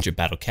 500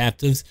 battle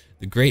captives.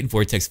 The Great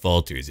Vortex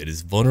falters. It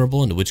is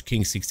vulnerable and the Witch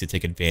King seeks to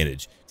take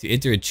advantage. To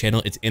enter and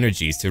channel its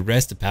energies to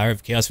wrest the power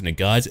of chaos from the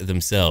gods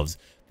themselves.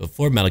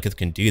 Before Malekith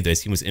can do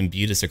this, he must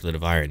imbue the Circlet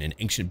of Iron, an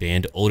ancient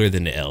band older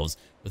than the Elves,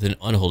 with an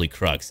unholy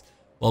crux.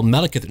 While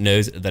Malekith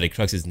knows that a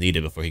crux is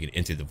needed before he can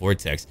enter the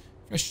Vortex,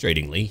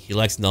 frustratingly, he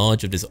lacks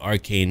knowledge of this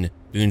arcane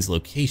boon's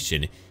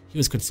location. He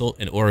must consult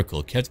an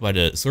oracle kept by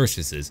the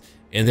sorceresses,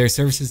 and their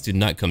services do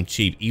not come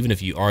cheap, even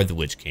if you are the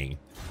Witch King.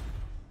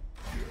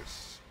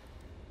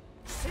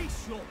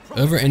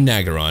 Over in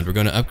Nagaron, we're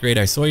going to upgrade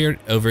our Sawyer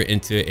over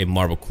into a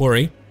marble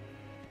quarry.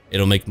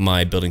 It'll make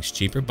my buildings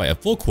cheaper by a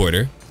full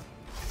quarter,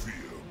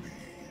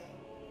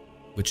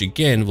 which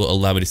again will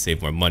allow me to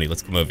save more money.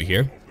 Let's come over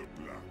here.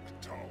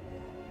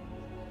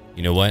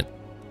 You know what?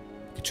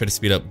 I could try to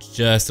speed up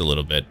just a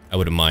little bit. I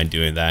wouldn't mind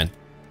doing that.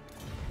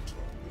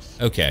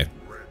 Okay.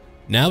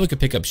 Now we can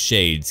pick up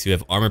Shades, who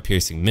have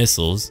armor-piercing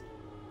missiles.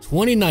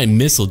 29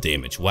 missile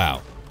damage.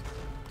 Wow.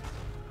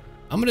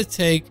 I'm going to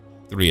take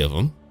 3 of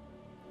them.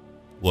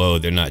 Whoa,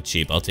 they're not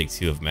cheap. I'll take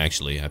 2 of them,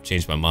 actually. I've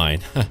changed my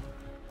mind.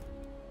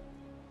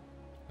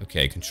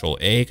 Okay, Control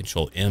A,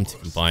 Control M to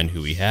combine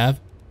who we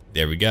have.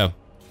 There we go.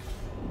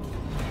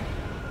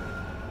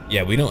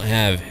 Yeah, we don't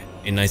have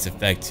a nice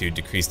effect to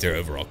decrease their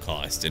overall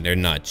cost, and they're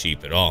not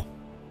cheap at all.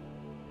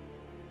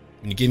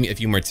 When you give me a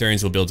few more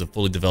turns, we'll be able to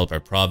fully develop our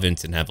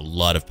province and have a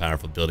lot of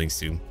powerful buildings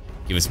to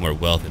give us more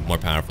wealth and more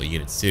powerful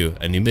units too.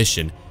 A new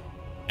mission.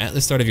 At the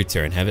start of your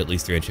turn, have at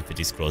least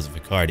 350 scrolls of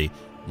Vicardi.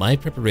 My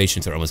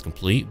preparations are almost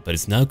complete, but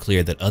it's now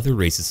clear that other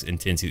races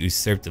intend to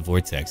usurp the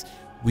Vortex.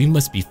 We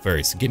must be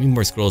first. Get me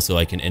more scrolls so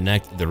I can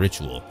enact the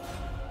ritual.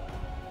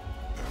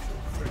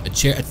 A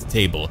chair at the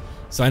table.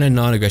 Sign a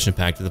non-aggression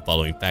pact with the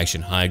following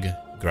faction,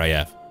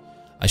 Hagraev.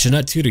 I shall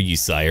not tutor you,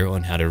 sire,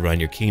 on how to run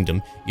your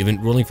kingdom. You've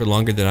been ruling for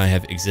longer than I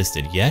have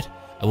existed, yet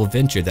I will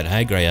venture that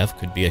Hagraev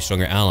could be a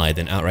stronger ally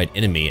than outright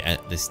enemy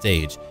at this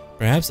stage.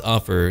 Perhaps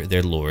offer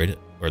their lord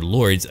or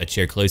lords a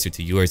chair closer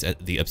to yours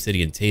at the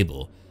obsidian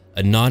table.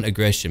 A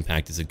non-aggression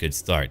pact is a good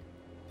start.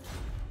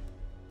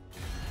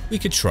 We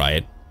could try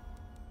it.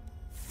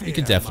 We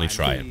could definitely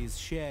try it. Please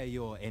share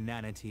your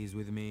inanities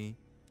with me.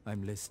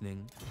 I'm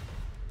listening.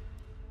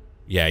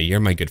 Yeah, you're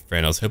my good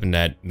friend. I was hoping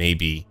that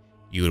maybe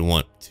you would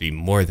want to be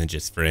more than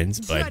just friends,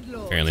 but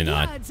apparently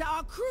not. Words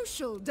are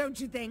crucial, don't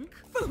you think?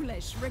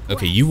 Foolish request.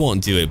 Okay, you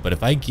won't do it, but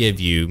if I give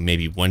you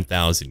maybe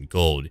 1,000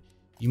 gold,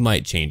 you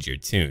might change your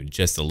tune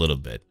just a little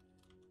bit.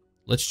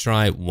 Let's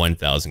try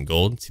 1,000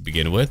 gold to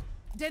begin with.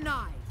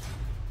 Denied.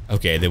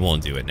 Okay, they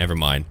won't do it. Never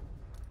mind.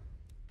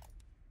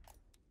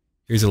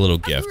 Here's a little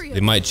gift. They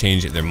might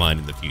change their mind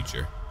in the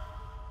future.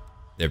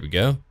 There we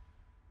go.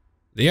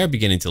 They are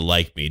beginning to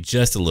like me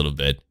just a little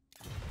bit.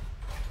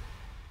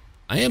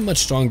 I am much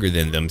stronger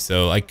than them,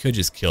 so I could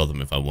just kill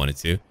them if I wanted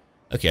to.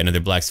 Okay,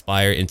 another Black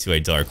Spire into a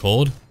Dark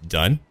Hold.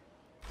 Done.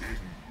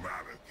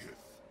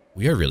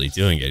 We are really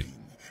doing it.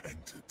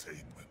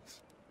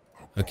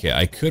 Okay,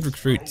 I could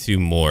recruit 2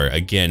 more.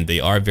 Again, they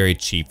are very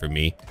cheap for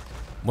me.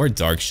 More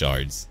Dark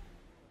Shards.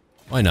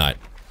 Why not?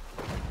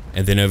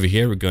 And then over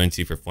here, we're going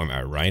to perform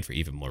our rite for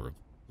even more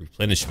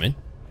replenishment.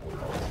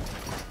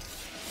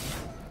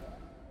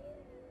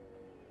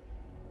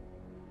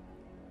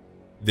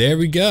 There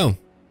we go.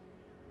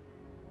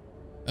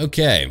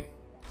 Okay.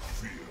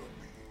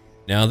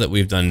 Now that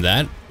we've done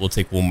that, we'll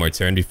take one more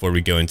turn before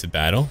we go into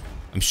battle.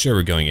 I'm sure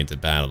we're going into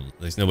battle.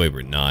 There's no way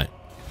we're not.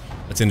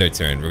 Let's end our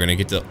turn. We're going to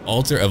get the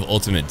Altar of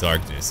Ultimate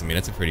Darkness. I mean,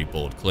 that's a pretty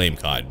bold claim,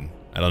 Cotton.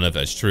 I don't know if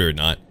that's true or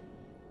not.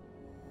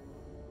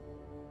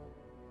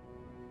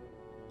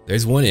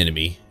 There's one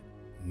enemy.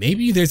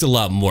 Maybe there's a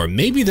lot more.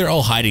 Maybe they're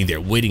all hiding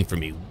there waiting for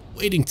me,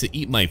 waiting to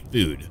eat my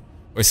food,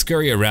 or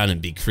scurry around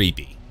and be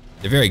creepy.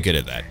 They're very good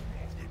at that.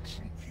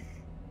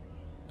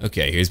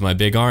 Okay, here's my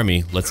big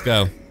army. Let's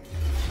go.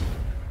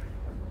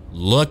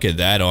 Look at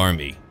that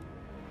army.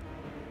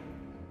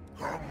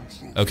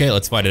 Okay,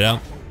 let's fight it out.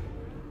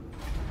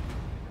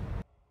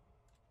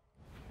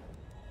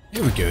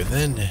 Here we go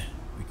then.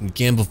 We can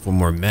gamble for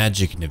more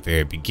magic in the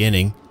very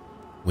beginning.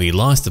 We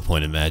lost a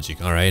point of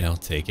magic. Alright, I'll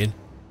take it.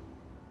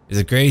 There's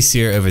a Grey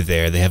Seer over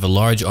there. They have a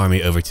large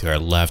army over to our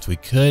left. We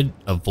could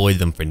avoid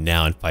them for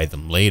now and fight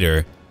them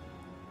later.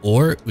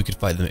 Or we could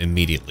fight them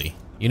immediately.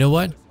 You know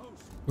what?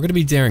 We're going to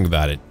be daring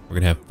about it. We're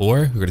going to have 4.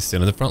 We're going to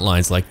stand on the front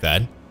lines like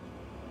that.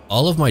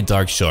 All of my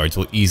dark shards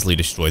will easily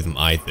destroy them,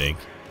 I think.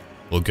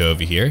 We'll go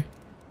over here.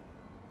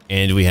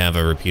 And we have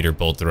a repeater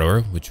bolt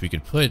thrower, which we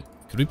could put...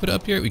 Could we put it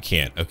up here? We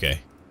can't.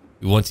 Okay.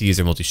 We want to use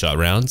our multi-shot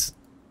rounds.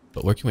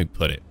 But where can we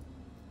put it?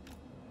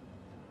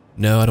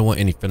 No, I don't want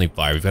any friendly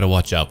fire. We've got to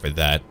watch out for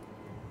that.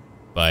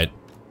 But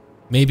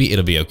maybe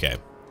it'll be okay.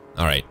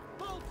 Alright.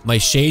 My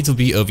shades will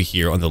be over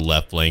here on the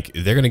left flank.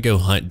 They're going to go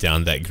hunt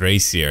down that Grey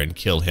Seer and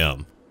kill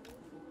him.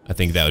 I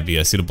think that would be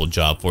a suitable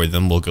job for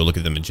them. We'll go look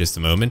at them in just a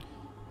moment.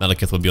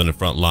 Malekith will be on the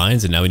front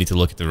lines, and now we need to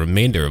look at the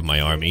remainder of my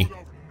army.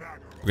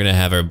 We're going to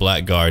have our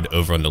Black Guard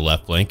over on the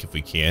left flank if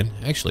we can.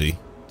 Actually,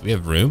 do we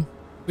have room?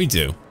 We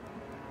do.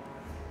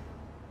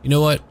 You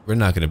know what? We're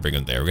not going to bring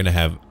them there. We're going to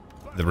have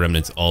the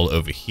remnants all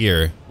over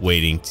here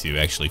waiting to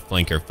actually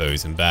flank our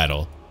foes in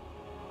battle.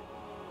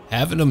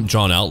 Having them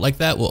drawn out like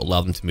that will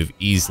allow them to move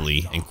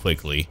easily and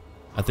quickly.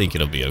 I think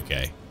it'll be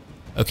okay.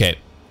 Okay,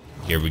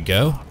 here we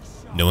go.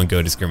 No one go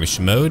into skirmish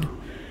mode.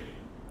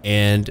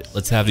 And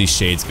let's have these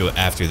shades go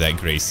after that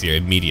Grey Seer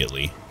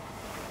immediately.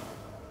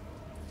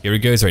 Here he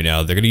goes right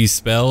now. They're going to use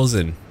spells,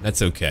 and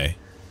that's okay.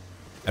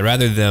 I'd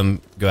rather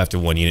them go after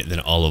one unit than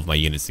all of my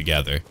units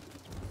together.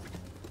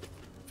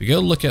 If we go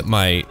look at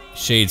my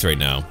shades right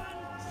now,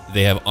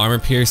 they have armor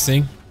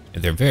piercing,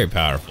 and they're very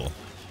powerful.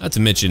 Not to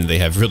mention they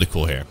have really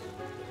cool hair.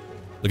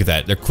 Look at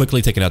that. They're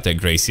quickly taking out that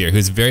Grey Seer,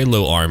 who's very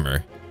low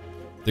armor.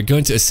 They're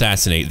going to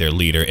assassinate their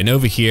leader, and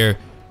over here,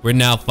 we're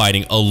now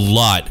fighting a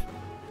lot,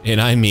 and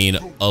I mean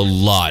a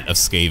lot of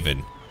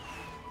Skaven.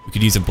 We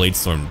could use a Blade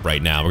Storm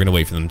right now. We're going to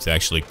wait for them to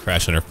actually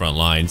crash on our front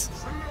lines.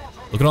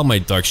 Look at all my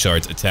Dark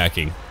Shards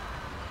attacking.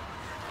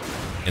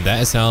 And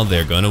that is how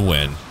they're going to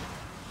win.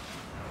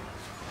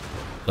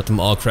 Let them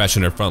all crash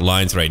on our front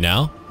lines right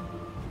now.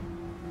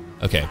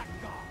 Okay,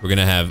 we're going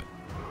to have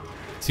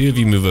 2 of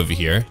you move over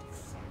here.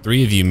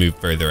 3 of you move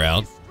further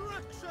out.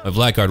 My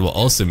Blackguard will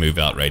also move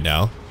out right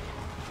now.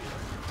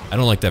 I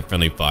don't like that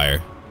friendly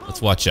fire.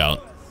 Let's watch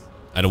out.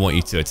 I don't want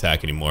you to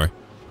attack anymore.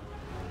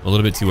 I'm a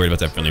little bit too worried about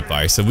that friendly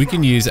fire. So we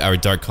can use our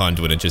Dark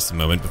Conduit in just a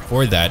moment.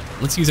 Before that,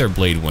 let's use our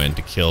Blade Wind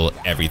to kill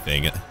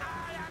everything. If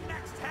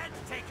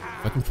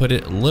I can put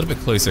it a little bit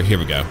closer. Here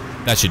we go.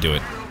 That should do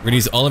it. We're going to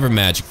use all of our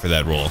magic for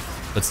that roll.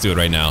 Let's do it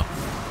right now.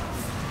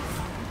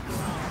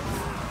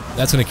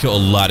 That's going to kill a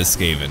lot of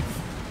Skaven.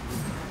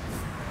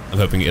 I'm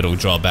hoping it'll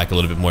draw back a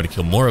little bit more to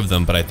kill more of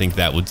them, but I think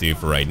that will do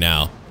for right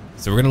now.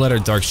 So we're going to let our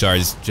Dark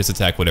Shards just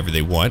attack whatever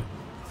they want.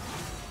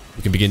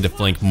 We can begin to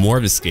flank more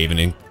of the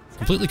Skaven and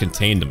completely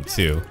contain them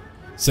too.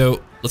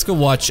 So let's go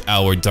watch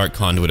our Dark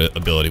Conduit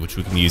ability, which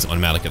we can use on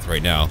Malekith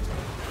right now.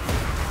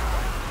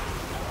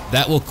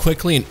 That will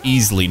quickly and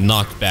easily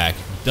knock back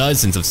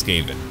dozens of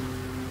Skaven.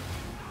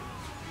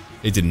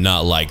 They did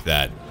not like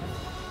that.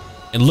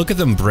 And look at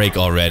them break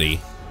already.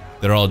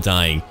 They're all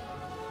dying.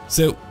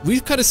 So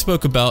we've kind of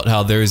spoke about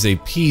how there is a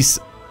peace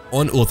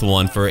on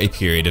Ulthuan for a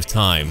period of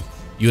time.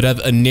 You would have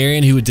a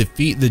Narian who would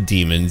defeat the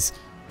demons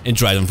and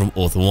drive them from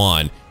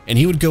Ulthuan. And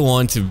he would go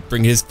on to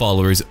bring his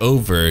followers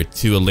over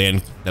to a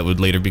land that would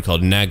later be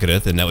called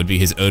Nagaroth, and that would be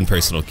his own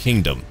personal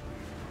kingdom.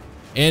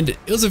 And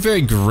it was a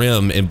very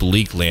grim and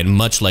bleak land,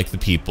 much like the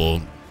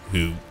people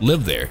who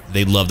lived there.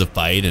 They loved to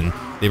fight, and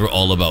they were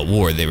all about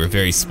war. They were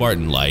very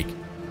Spartan-like.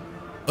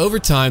 Over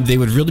time, they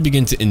would really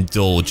begin to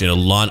indulge in a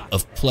lot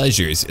of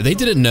pleasures. They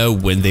didn't know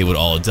when they would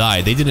all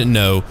die. They didn't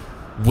know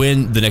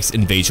when the next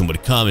invasion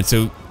would come, and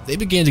so they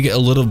began to get a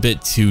little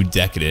bit too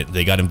decadent.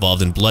 They got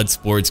involved in blood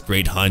sports,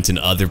 great hunts, and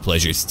other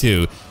pleasures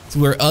too, to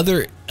where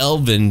other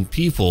elven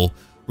people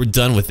were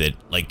done with it,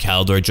 like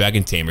Kalador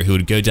Dragon Tamer, who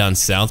would go down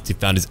south to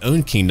found his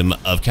own kingdom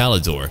of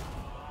Kalador.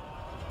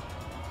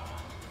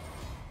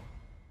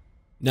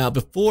 Now,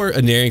 before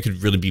Anarion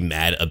could really be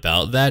mad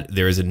about that,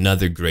 there is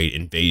another great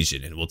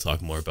invasion, and we'll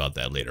talk more about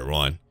that later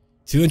on.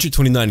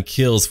 229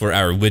 kills for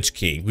our Witch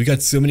King. We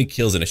got so many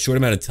kills in a short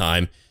amount of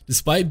time.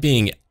 Despite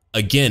being,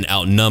 again,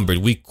 outnumbered,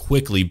 we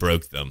quickly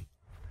broke them.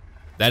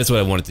 That is what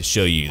I wanted to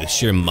show you, the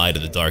sheer might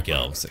of the Dark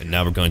Elves, and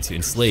now we're going to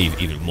enslave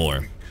even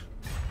more.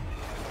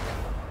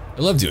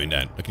 I love doing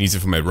that. I can use it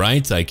for my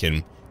rights, I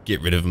can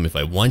get rid of them if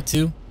I want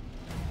to,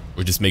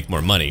 or just make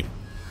more money.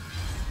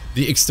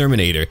 The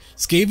Exterminator.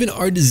 Skaven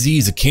are a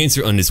disease, a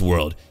cancer on this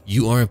world.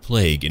 You are a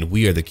plague, and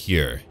we are the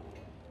cure.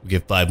 We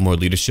get 5 more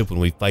leadership when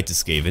we fight the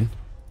Skaven.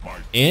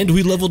 And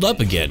we leveled up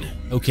again.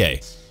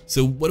 Okay,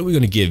 so what are we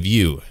going to give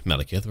you,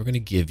 Malekith? We're going to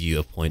give you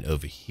a point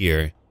over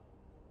here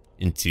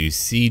into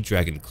Sea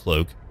Dragon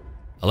Cloak.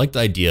 I like the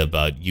idea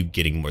about you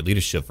getting more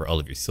leadership for all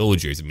of your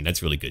soldiers. I mean,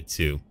 that's really good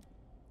too.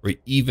 Or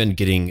even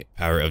getting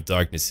Power of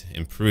Darkness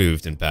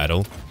improved in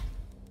battle.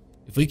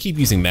 If we keep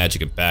using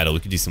magic in battle, we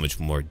could do so much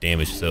more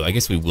damage, so I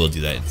guess we will do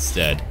that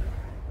instead.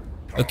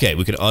 Okay,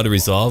 we can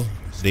auto-resolve.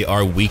 They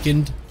are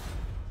weakened.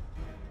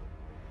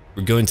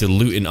 We're going to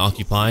loot and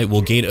occupy.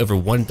 We'll gain over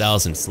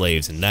 1,000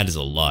 slaves, and that is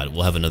a lot.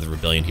 We'll have another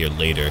rebellion here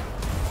later,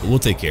 but we'll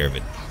take care of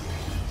it.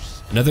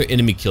 Another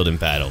enemy killed in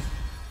battle.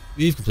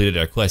 We've completed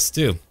our quest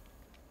too.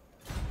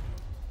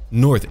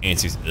 North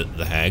answers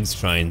the hags,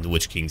 trying the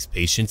Witch King's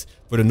patience.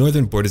 For the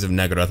northern borders of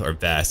Naggaroth are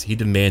vast. He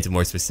demands a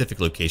more specific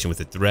location with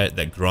the threat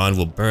that Grond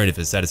will burn if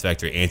a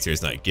satisfactory answer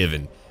is not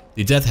given.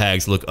 The Death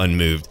Hags look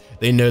unmoved.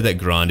 They know that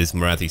Grond is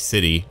Morathi's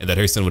city and that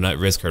her son would not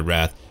risk her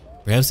wrath.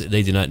 Perhaps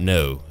they do not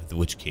know the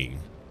Witch King.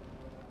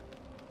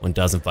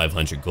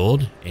 1,500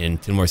 gold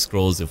and 10 more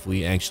scrolls if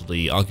we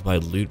actually occupy,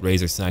 loot,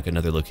 raise, or sack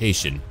another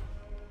location,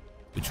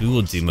 which we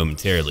will do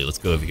momentarily. Let's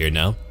go over here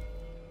now.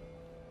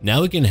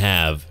 Now we can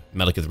have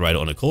Malekith ride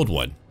on a cold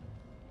one.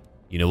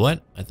 You know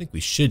what? I think we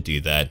should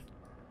do that.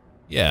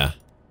 Yeah.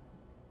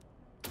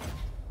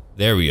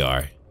 There we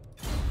are.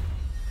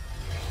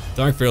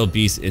 Dark feral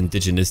beasts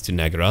indigenous to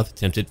Naggaroth,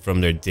 tempted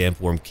from their damp,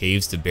 warm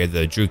caves to bear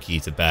the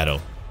Druki to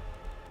battle.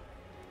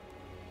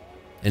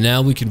 And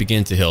now we can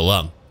begin to heal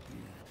up.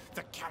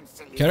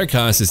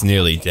 Karakas is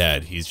nearly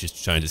dead. He's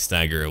just trying to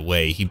stagger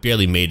away. He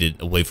barely made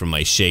it away from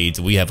my shades.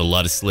 We have a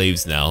lot of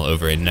slaves now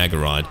over in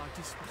Naggaroth.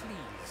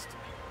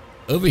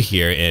 Over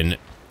here in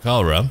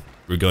Kalra,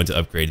 we're going to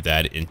upgrade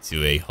that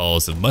into a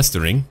Halls of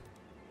Mustering.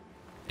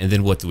 And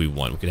then what do we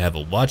want? We could have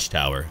a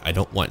watchtower. I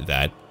don't want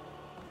that.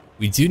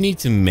 We do need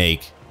to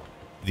make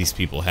these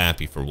people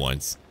happy for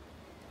once.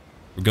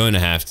 We're going to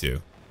have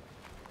to.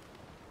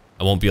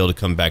 I won't be able to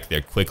come back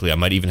there quickly. I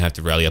might even have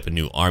to rally up a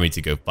new army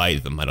to go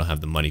fight them. I don't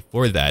have the money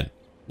for that.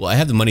 Well, I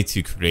have the money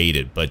to create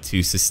it, but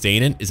to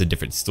sustain it is a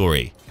different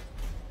story.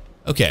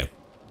 Okay.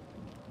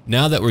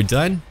 Now that we're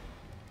done,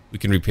 we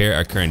can repair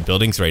our current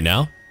buildings right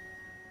now.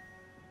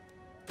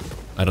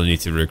 I don't need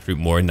to recruit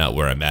more, not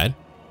where I'm at.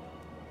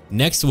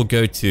 Next, we'll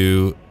go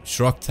to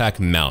Shroktak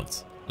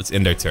Mount. Let's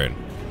end our turn.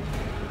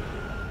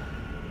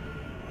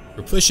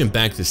 We're pushing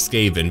back to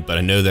Skaven, but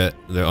I know that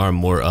there are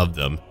more of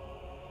them.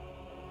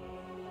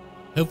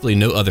 Hopefully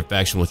no other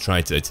faction will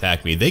try to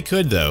attack me. They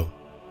could though.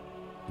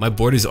 My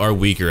borders are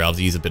weaker. I'll have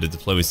to use a bit of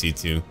diplomacy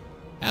to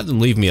have them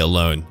leave me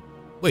alone.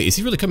 Wait, is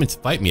he really coming to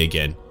fight me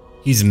again?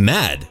 He's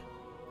mad.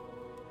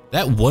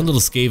 That one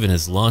little Skaven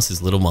has lost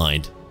his little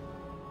mind.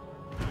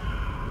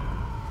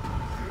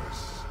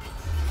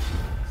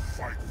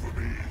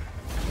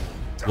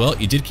 Well,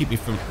 you did keep me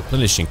from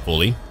replenishing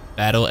fully.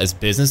 Battle as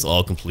business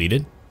all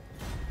completed.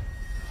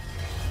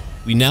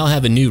 We now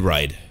have a new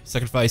rite.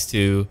 Sacrifice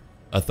to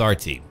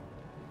Authority.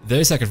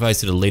 Those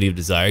sacrificed to the Lady of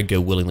Desire go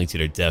willingly to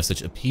their death.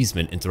 Such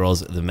appeasement enthralls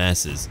the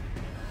masses.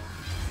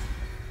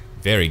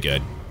 Very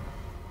good.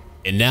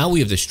 And now we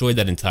have destroyed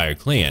that entire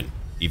clan.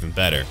 Even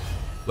better.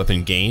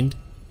 Weapon gained.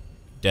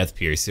 Death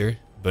Piercer.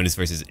 Bonus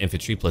versus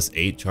infantry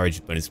 +8.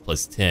 Charge bonus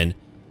 +10.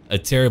 A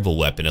terrible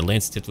weapon. A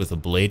lance tipped with a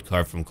blade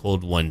carved from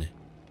cold one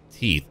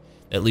teeth.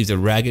 That leaves a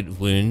ragged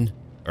wound,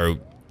 or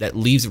that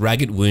leaves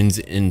ragged wounds,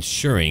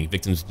 ensuring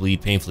victims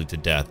bleed painfully to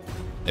death.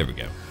 There we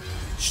go.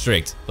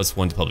 Strict.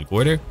 +1 to public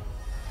order.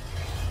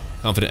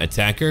 Confident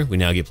attacker, we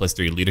now get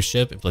 +3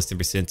 leadership and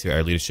 +10% to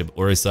our leadership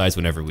aura size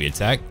whenever we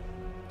attack.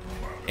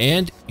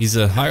 And he's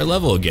a higher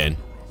level again.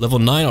 Level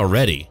 9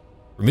 already.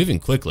 We're moving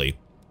quickly.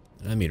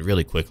 I mean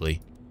really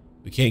quickly.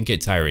 We can't get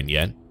Tyrant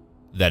yet.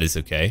 That is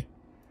okay.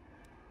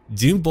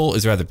 Doombolt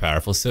is rather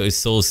powerful, so is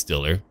Soul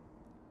Stiller.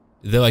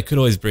 Though I could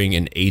always bring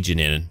an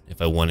agent in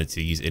if I wanted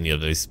to use any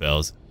of those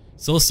spells.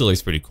 Soul Stiller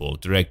is pretty cool.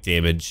 Direct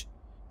damage.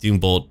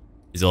 Doombolt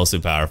is also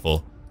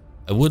powerful.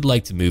 I would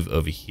like to move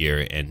over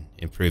here and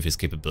improve his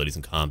capabilities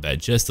in combat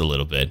just a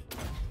little bit.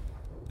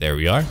 There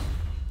we are.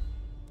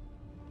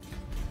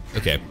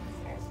 Okay,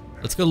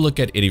 let's go look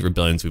at any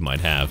rebellions we might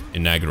have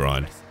in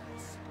Naggaroth.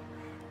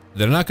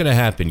 They're not going to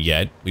happen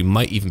yet. We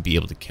might even be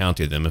able to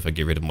counter them if I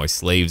get rid of more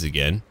slaves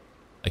again.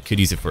 I could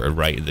use it for a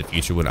right in the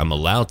future when I'm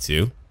allowed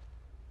to.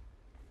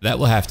 That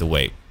will have to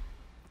wait.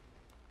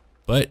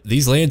 But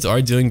these lands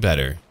are doing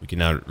better. We can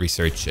now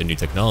research a new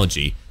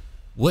technology.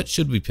 What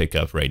should we pick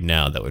up right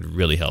now that would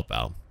really help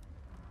out?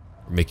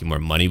 We're making more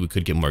money. We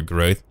could get more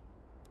growth.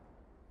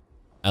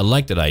 I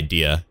like that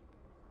idea.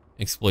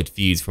 Exploit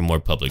fees for more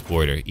public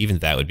order. Even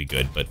that would be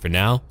good. But for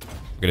now,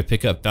 we're going to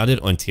pick up Founded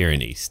on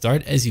Tyranny.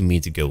 Start as you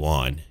mean to go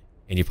on.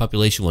 and your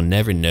population will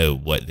never know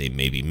what they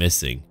may be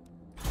missing.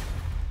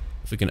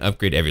 If we can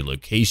upgrade every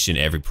location,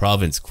 every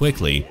province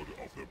quickly,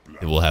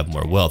 then we'll have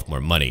more wealth,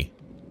 more money.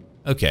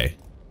 Okay.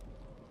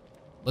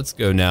 Let's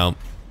go now.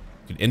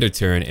 We can end our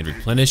turn and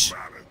replenish.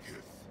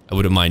 I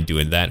wouldn't mind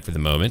doing that for the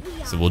moment,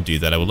 so we'll do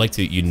that. I would like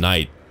to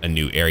unite a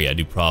new area, a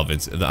new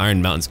province. The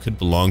Iron Mountains could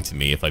belong to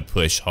me if I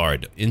push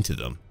hard into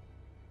them.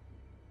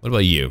 What about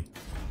you?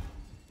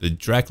 The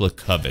Dracula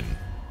Coven.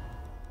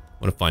 I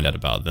want to find out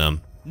about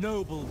them.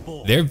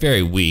 They're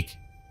very weak.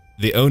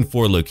 They own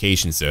 4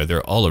 locations though.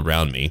 They're all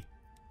around me.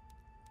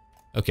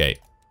 Okay.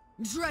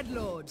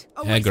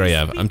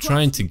 Hagrayev, I'm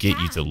trying to get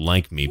you to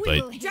like me,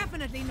 but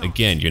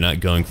again, you're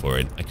not going for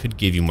it. I could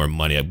give you more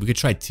money. We could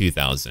try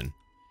 2,000.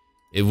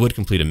 It would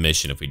complete a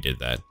mission if we did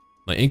that.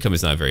 My income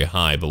is not very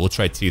high, but we'll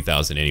try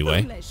 2,000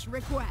 anyway.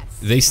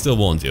 They still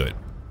won't do it.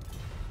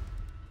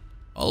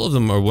 All of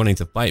them are wanting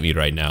to fight me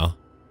right now.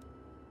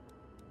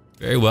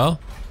 Very well.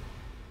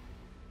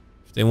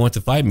 If they want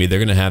to fight me, they're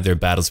going to have their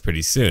battles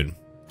pretty soon.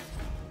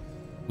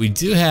 We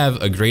do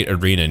have a great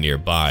arena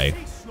nearby.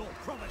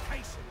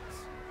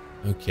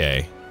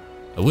 Okay.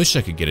 I wish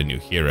I could get a new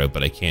hero,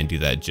 but I can't do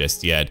that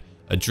just yet.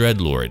 A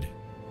Dreadlord.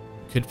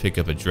 Could pick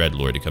up a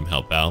Dreadlord to come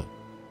help out.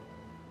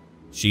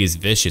 She is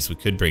vicious, we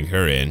could bring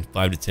her in.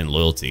 5 to 10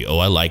 loyalty, oh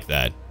I like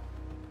that.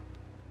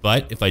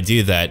 But if I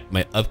do that,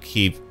 my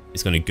upkeep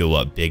is going to go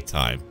up big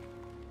time.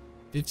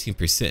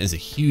 15% is a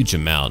huge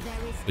amount,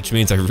 which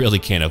means I really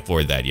can't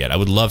afford that yet. I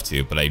would love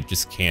to, but I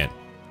just can't.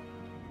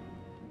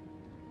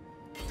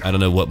 I don't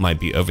know what might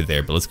be over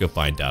there, but let's go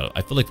find out.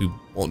 I feel like we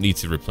won't need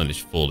to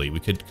replenish fully. We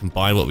could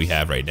combine what we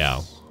have right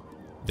now.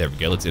 There we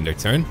go, let's end our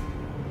turn.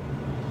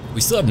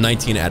 We still have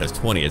 19 out of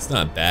 20, it's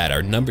not bad.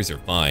 Our numbers are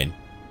fine.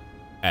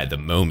 At the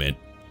moment.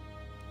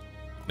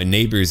 My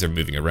neighbors are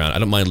moving around. I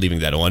don't mind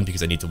leaving that on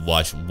because I need to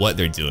watch what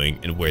they're doing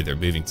and where they're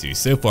moving to.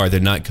 So far, they're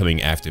not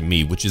coming after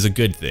me, which is a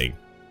good thing.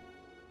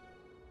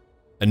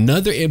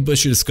 Another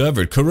ambusher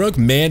discovered. Karuk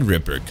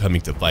Manripper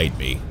coming to fight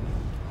me.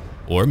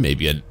 Or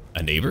maybe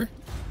a neighbor?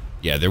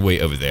 Yeah, they're way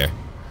over there.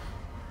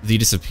 They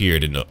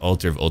disappeared in the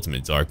Altar of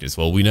Ultimate Darkness.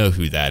 Well, we know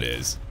who that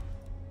is.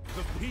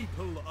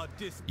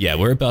 Yeah,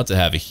 we're about to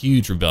have a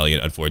huge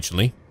rebellion,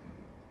 unfortunately.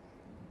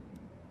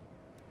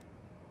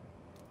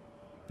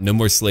 No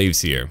more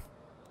slaves here.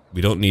 We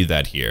don't need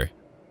that here.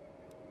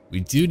 We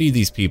do need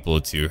these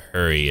people to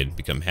hurry and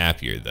become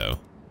happier though.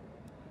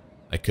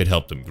 I could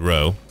help them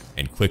grow,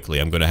 and quickly.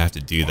 I'm going to have to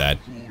do that.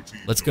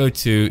 Let's go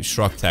to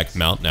Shroktak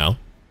Mount now.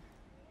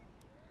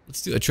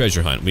 Let's do a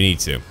treasure hunt. We need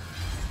to.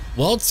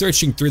 While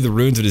searching through the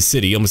ruins of the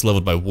city, almost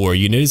leveled by war,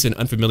 you notice an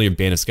unfamiliar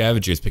band of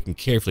scavengers picking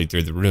carefully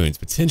through the ruins.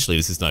 Potentially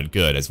this is not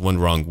good, as one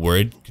wrong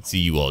word could see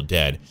you all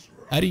dead.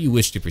 How do you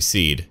wish to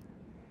proceed?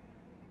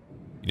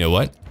 You know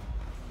what?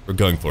 We're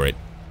going for it.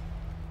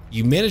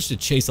 You managed to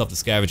chase off the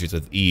scavengers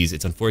with ease.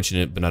 It's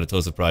unfortunate, but not a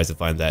total surprise to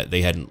find that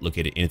they hadn't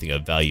located anything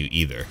of value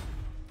either.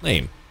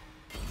 Lame.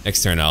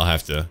 Next turn I'll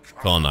have to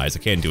colonize. I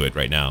can't do it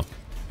right now.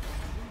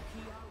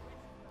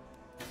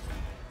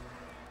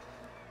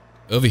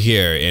 Over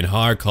here in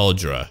Har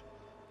Kaldra,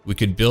 we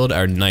could build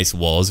our nice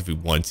walls if we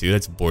want to.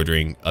 That's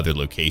bordering other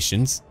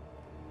locations.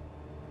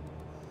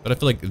 But I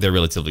feel like they're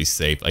relatively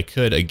safe. I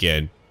could,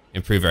 again,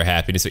 improve our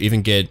happiness or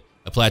even get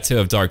a plateau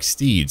of dark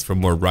steeds for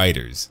more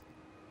riders.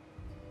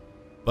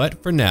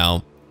 But for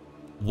now,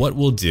 what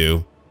we'll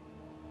do,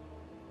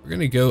 we're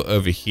gonna go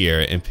over here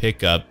and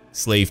pick up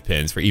slave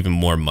pens for even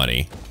more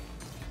money.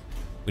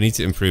 We need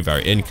to improve our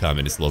income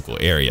in this local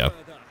area.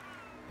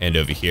 And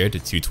over here to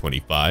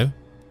 225.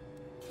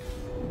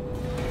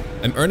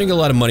 I'm earning a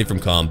lot of money from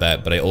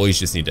combat, but I always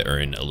just need to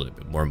earn a little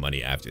bit more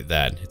money after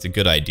that. It's a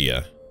good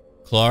idea.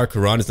 Klar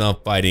Karan is now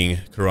fighting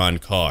Karan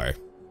Kar.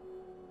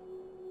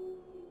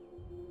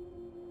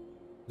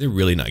 They're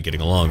really not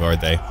getting along, are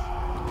they?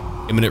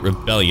 Imminent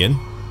rebellion.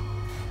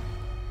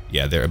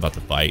 Yeah, they're about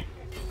to fight.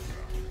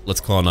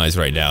 Let's colonize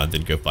right now and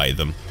then go fight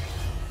them.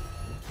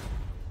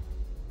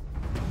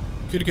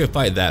 Could go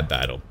fight that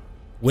battle.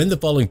 Win the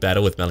following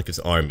battle with Malekith's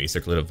army,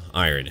 Circlet of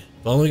Iron.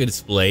 Following a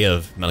display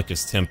of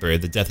Malekith's temper,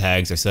 the Death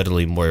Hags are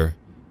suddenly more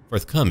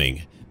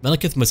forthcoming.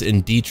 Malekith must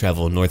indeed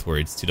travel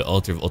northwards to the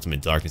Altar of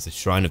Ultimate Darkness, the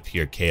Shrine of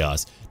Pure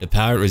Chaos. The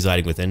power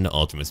residing within the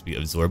altar must be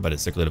absorbed by the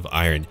Circlet of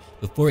Iron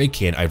before it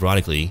can,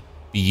 ironically,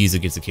 be used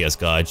against the Chaos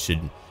God should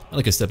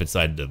Malekith step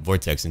inside the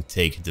vortex and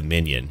take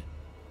dominion.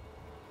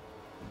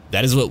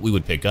 That is what we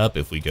would pick up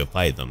if we go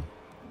fight them.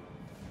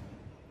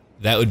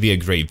 That would be a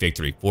great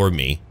victory for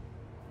me.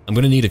 I'm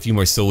going to need a few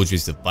more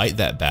soldiers to fight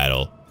that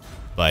battle,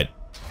 but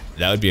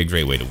that would be a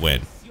great way to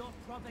win.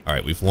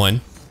 Alright, we've won.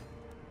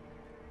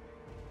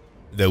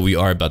 Though we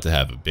are about to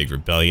have a big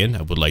rebellion,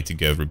 I would like to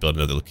go rebuild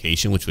another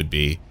location, which would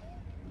be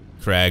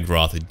Crag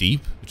Roth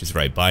Deep, which is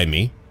right by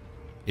me.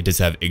 It does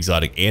have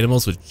exotic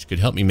animals, which could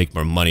help me make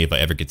more money if I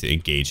ever get to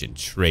engage in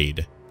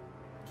trade.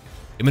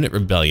 Imminent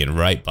rebellion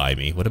right by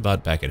me. What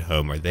about back at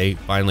home? Are they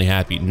finally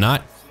happy?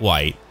 Not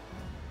quite.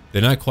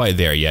 They're not quite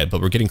there yet,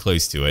 but we're getting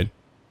close to it.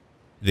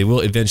 They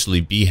will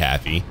eventually be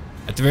happy.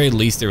 At the very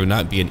least, there will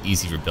not be an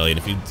easy rebellion.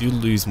 If you do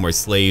lose more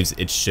slaves,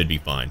 it should be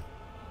fine.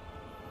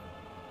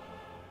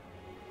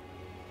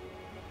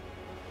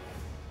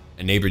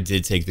 A neighbor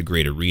did take the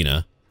Great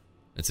Arena.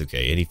 That's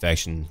okay. Any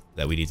faction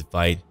that we need to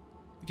fight,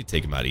 we can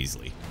take them out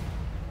easily.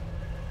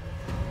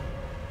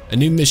 A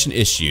new mission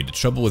issued. The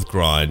Trouble with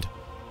Grond.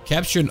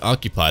 Capture and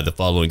occupy the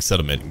following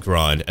settlement,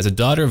 Grond. As a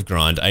daughter of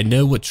Grond, I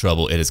know what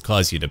trouble it has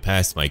caused you to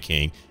pass, my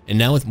king. And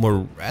now with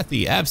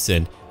Morathi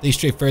absent, they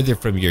stray further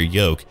from your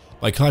yoke.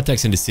 My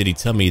contacts in the city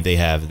tell me they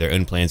have their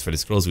own plans for the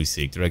scrolls we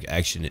seek. Direct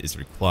action is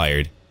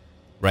required.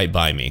 Right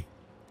by me.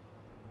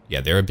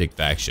 Yeah, they're a big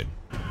faction.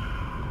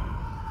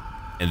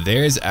 And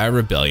there's our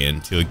rebellion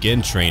to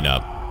again train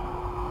up.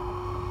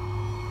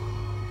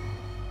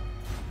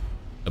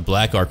 A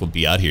Black Ark will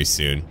be out here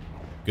soon.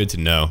 Good to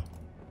know.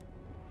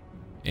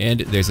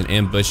 And there's an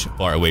ambush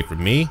far away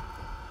from me.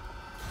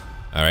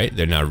 Alright,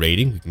 they're now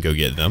raiding. We can go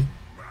get them.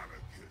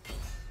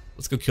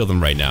 Let's go kill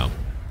them right now.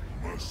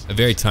 A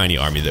very tiny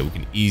army that we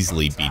can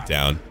easily beat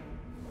down.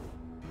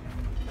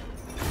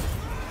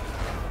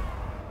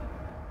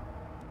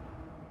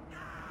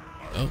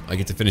 Oh, I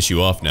get to finish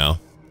you off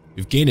now.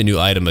 We've gained a new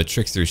item, a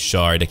Trickster's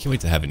Shard. I can't wait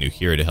to have a new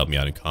hero to help me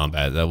out in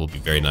combat. That will be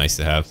very nice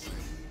to have.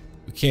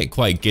 We can't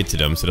quite get to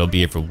them, so they'll be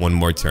here for one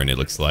more turn, it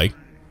looks like.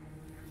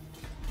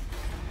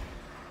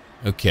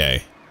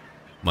 Okay.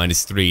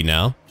 -3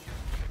 now.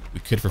 We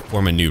could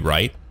perform a new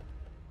rite.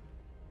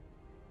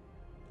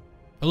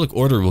 Public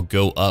order will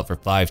go up for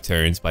 5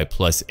 turns by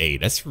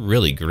 +8. That's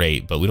really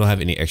great, but we don't have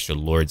any extra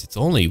lords. It's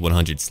only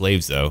 100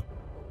 slaves, though.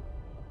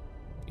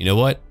 You know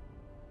what?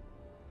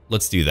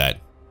 Let's do that.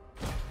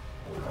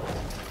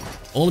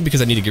 Only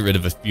because I need to get rid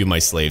of a few of my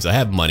slaves. I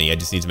have money, I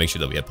just need to make sure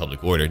that we have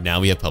public order.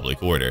 Now we have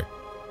public order.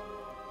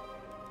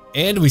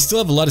 And we still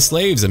have a lot of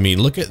slaves. I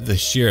mean, look at the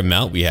sheer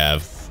amount we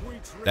have.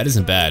 That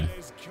isn't bad.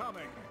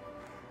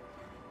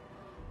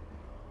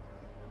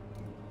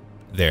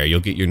 There, you'll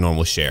get your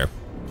normal share.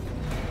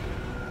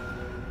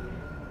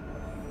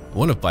 I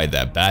want to fight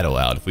that battle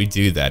out. If we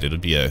do that, it'll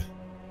be a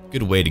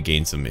good way to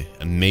gain some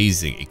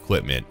amazing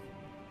equipment.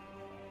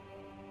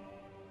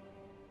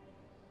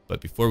 But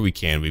before we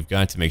can, we've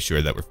got to make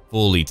sure that we're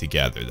fully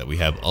together, that we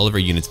have all of our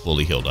units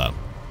fully healed up.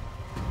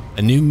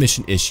 A new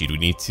mission issued. We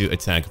need to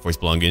attack a force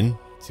belonging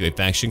to a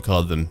faction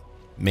called the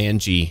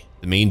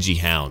Mangy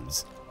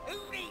Hounds.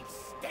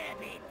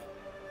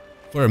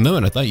 For a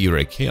moment, I thought you were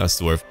a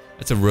Chaos Dwarf.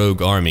 That's a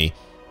rogue army.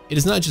 It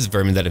is not just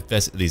vermin that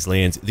infest these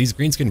lands. These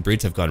greenskin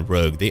brutes have gone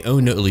rogue. They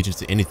owe no allegiance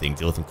to anything.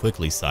 Deal with them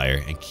quickly,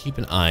 sire, and keep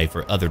an eye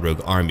for other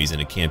rogue armies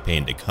in a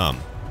campaign to come.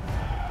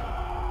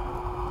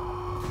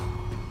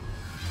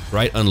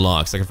 Rite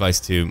unlocked.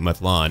 Sacrifice to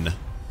Mathlan.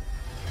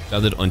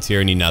 Founded on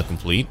tyranny now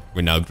complete.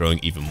 We're now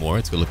growing even more.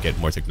 Let's go look at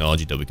more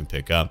technology that we can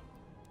pick up.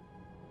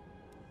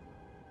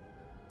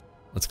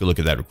 Let's go look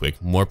at that real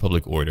quick. More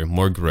public order,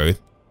 more growth.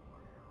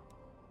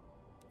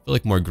 I feel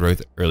like more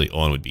growth early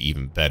on would be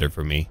even better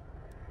for me.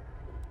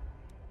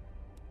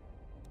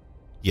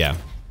 Yeah.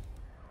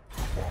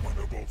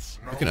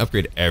 We can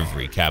upgrade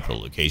every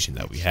capital location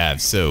that we have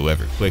so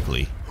ever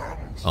quickly.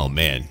 Oh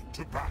man.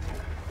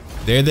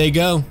 There they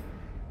go.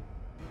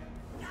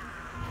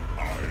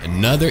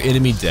 Another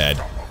enemy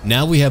dead.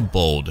 Now we have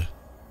bold.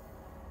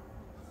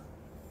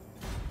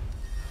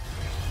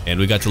 And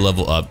we got to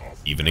level up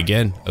even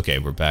again. Okay,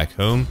 we're back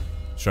home.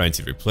 Trying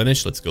to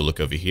replenish. Let's go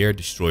look over here.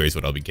 Destroyer is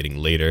what I'll be getting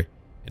later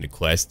in a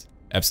quest.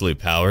 Absolute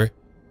power.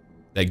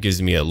 That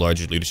gives me a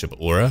larger leadership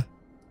aura.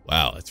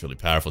 Wow, that's really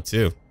powerful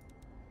too.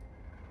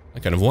 I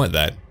kind of want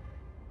that.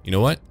 You know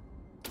what?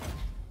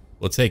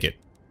 We'll take it.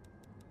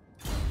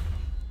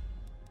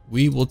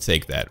 We will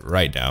take that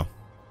right now.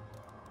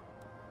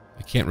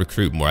 I can't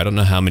recruit more. I don't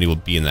know how many will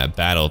be in that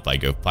battle if I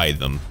go fight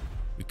them.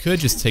 We could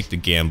just take the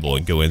gamble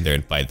and go in there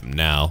and fight them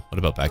now. What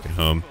about back at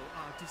home?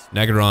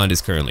 Nagarond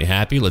is currently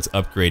happy. Let's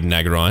upgrade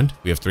Nagarond.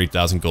 We have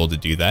 3,000 gold to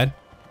do that.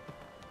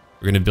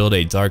 We're going to build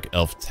a Dark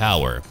Elf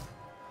Tower.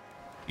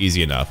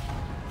 Easy enough.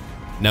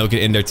 Now we can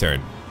end our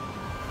turn.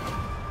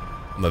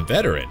 I'm a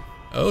veteran.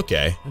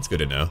 Okay, that's good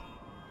to know.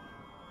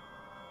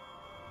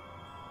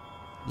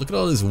 Look at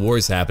all these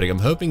wars happening. I'm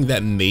hoping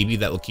that maybe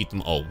that will keep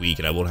them all weak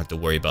and I won't have to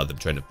worry about them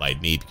trying to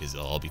fight me because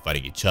they'll all be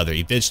fighting each other.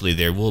 Eventually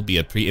there will be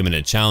a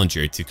preeminent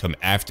challenger to come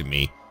after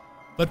me.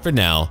 But for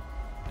now,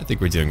 I think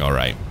we're doing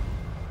alright.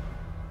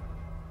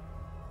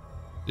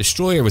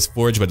 Destroyer was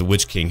forged by the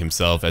Witch King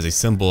himself as a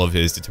symbol of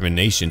his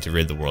determination to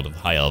rid the world of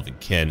high elven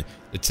kin.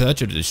 The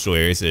touch of the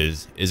Destroyers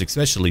is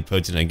especially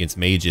potent against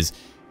mages.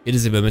 It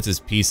is a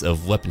momentous piece of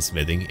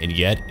weaponsmithing, and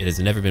yet it has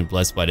never been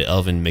blessed by the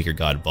elven maker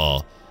god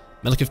Baal.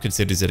 Malekith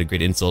considers it a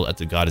great insult that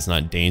the god has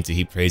not deigned to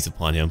heap praise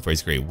upon him for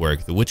his great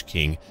work. The Witch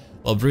King,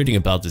 while brooding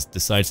about this,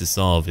 decides to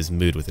solve his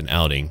mood with an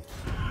outing.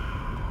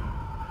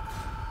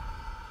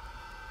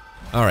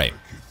 Alright.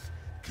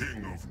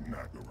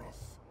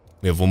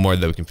 We have one more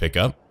that we can pick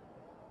up.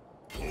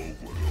 If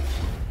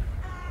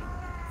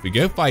we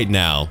go fight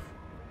now,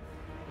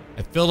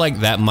 I feel like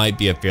that might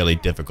be a fairly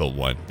difficult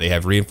one. They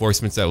have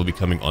reinforcements that will be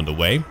coming on the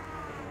way.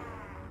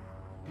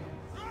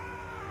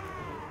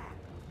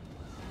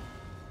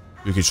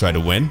 We could try to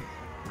win.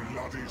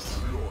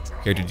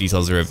 Character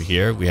details are over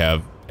here. We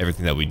have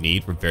everything that we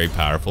need. We're very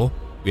powerful.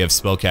 We have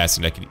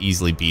spellcasting that can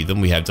easily beat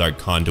them. We have Dark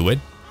Conduit.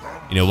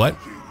 You know what?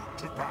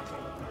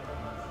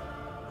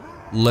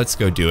 let's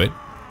go do it.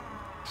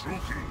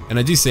 And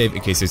I do save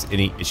in case there's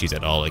any issues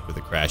at all, like with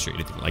a crash or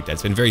anything like that.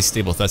 It's been very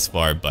stable thus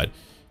far, but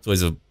it's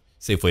always a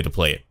safe way to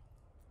play it.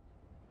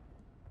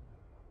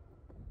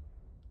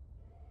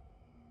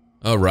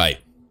 Alright,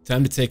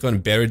 time to take on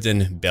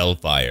Baradin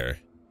Bellfire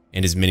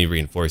and his many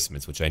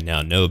reinforcements, which I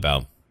now know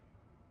about.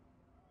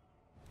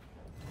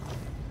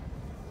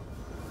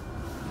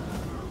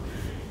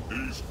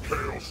 These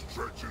chaos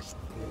stretches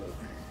bore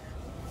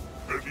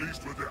me. At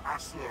least with the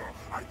Asur,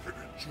 I can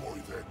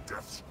enjoy their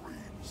death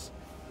screams.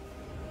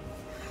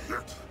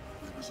 Yet,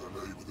 it is a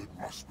labor that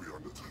must be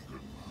undertaken.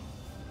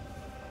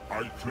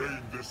 I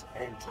claim this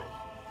altar,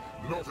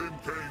 not in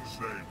Cain's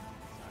name,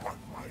 but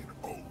mine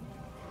own.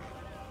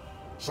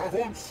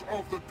 Savants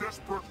of the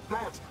desperate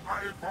gods,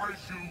 I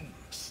advise you,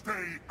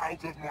 stay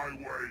out of my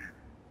way.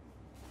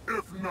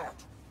 If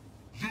not,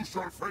 you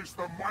shall face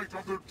the might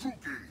of the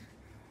Truki,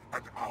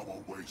 and our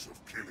ways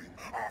of killing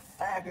are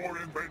far more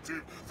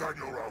inventive than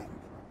your own.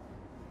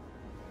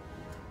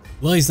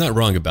 Well, he's not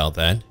wrong about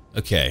that.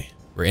 Okay,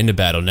 we're into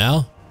battle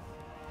now.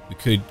 We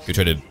could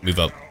try to move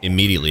up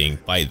immediately and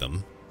fight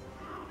them.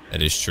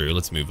 That is true.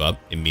 Let's move up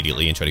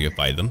immediately and try to go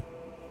fight them.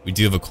 We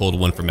do have a cold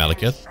one for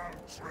Malekith.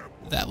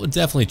 That would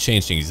definitely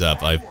change things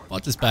up. I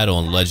fought this battle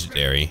on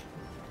Legendary,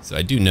 so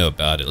I do know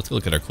about it. Let's go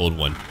look at our cold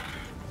one.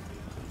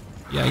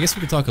 Yeah, I guess we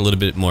could talk a little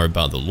bit more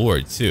about the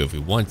Lord too if we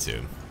want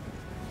to.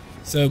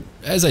 So,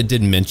 as I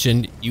did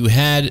mention, you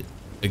had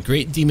a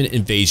great demon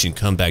invasion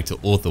come back to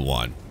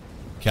Ulthuan.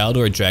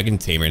 Kaldor, Dragon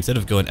Tamer, instead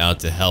of going out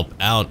to help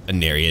out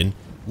Anarion,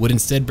 would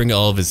instead bring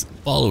all of his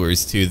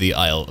followers to the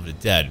Isle of the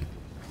Dead.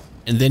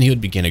 And then he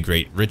would begin a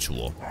great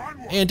ritual.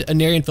 And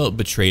Anarion felt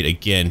betrayed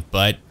again,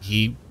 but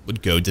he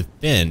would go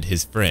defend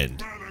his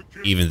friend,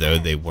 even though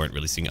they weren't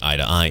really seeing eye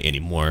to eye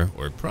anymore,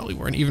 or probably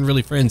weren't even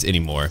really friends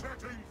anymore.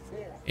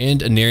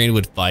 And Anarion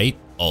would fight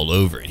all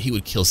over, and he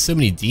would kill so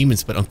many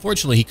demons, but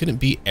unfortunately he couldn't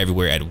be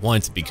everywhere at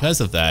once. Because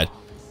of that,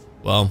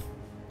 well,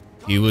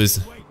 he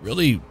was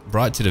really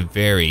brought to the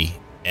very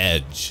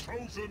edge.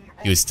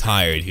 He was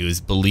tired, he was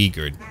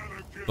beleaguered.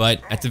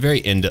 But at the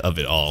very end of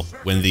it all,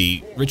 when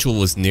the ritual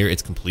was near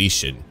its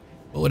completion,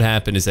 what would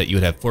happen is that you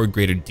would have 4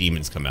 greater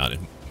demons come out,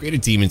 and greater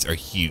demons are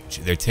huge.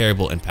 They're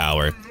terrible in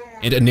power,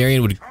 and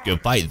Anarion would go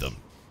fight them.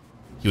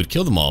 He would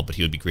kill them all, but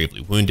he would be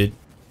gravely wounded.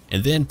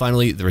 And then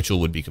finally, the ritual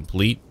would be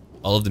complete.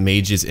 All of the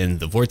mages in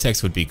the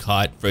vortex would be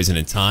caught, frozen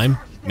in time,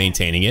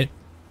 maintaining it.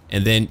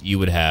 And then you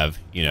would have,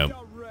 you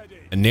know,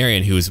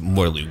 Anarion, who was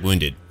mortally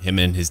wounded. Him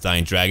and his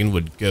dying dragon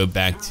would go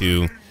back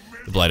to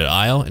the Blighted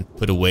Isle and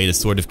put away the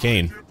Sword of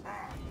Cain.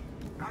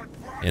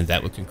 And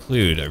that would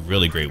conclude a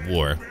really great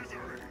war.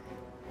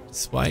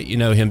 Despite, you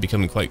know, him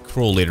becoming quite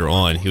cruel later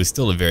on, he was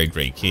still a very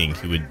great king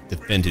who would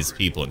defend his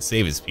people and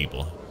save his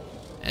people,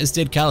 as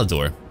did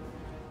Kaldor.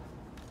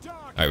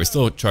 Alright, we're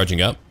still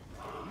charging up.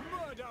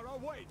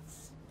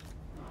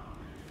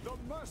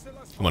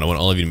 Come on, I want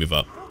all of you to move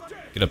up.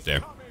 Get up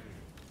there.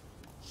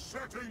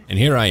 And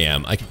here I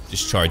am. I can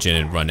just charge in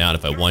and run out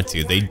if I want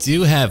to. They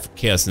do have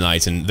Chaos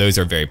Knights, and those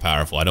are very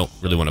powerful. I don't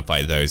really want to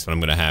fight those, but I'm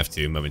going to have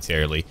to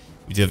momentarily.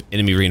 We do have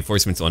enemy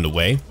reinforcements on the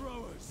way.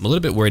 I'm a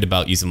little bit worried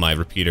about using my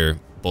repeater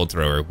bolt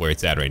thrower where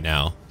it's at right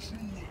now.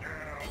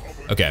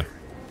 Okay.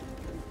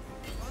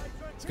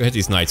 Let's go hit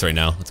these knights right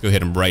now. Let's go hit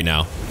them right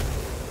now.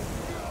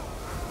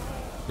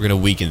 We're going to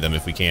weaken them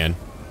if we can.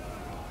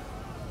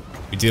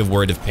 We do have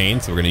Word of Pain,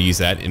 so we're going to use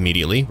that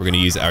immediately. We're going to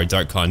use our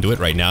Dark Conduit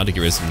right now to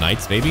get rid of some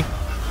knights, baby.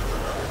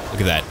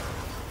 Look at that.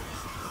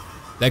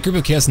 That group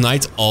of Chaos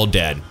Knights, all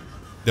dead.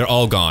 They're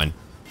all gone.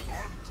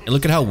 And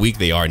look at how weak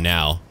they are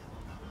now.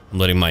 I'm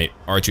letting my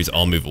archers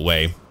all move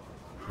away.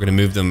 We're going to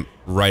move them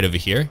right over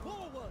here.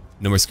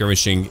 No more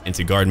skirmishing.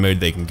 Into guard mode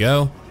they can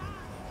go.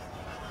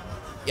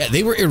 Yeah,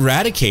 they were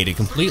eradicated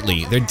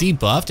completely. They're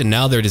debuffed and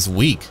now they're just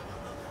weak.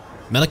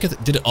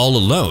 Malekith did it all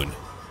alone.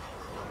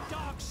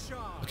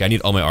 Okay, I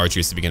need all my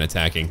archers to begin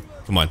attacking.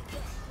 Come on.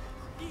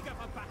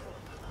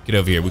 Get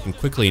over here. We can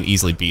quickly and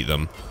easily beat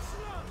them.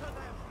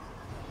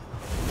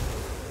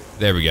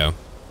 There we go.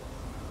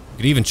 We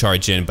could even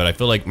charge in, but I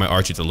feel like my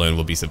archers alone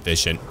will be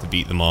sufficient to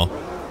beat them all.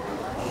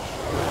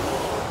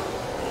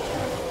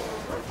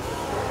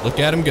 Look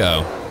at them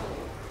go.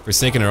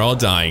 Forsaken are all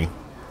dying.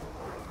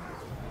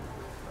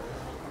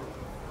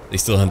 They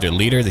still have their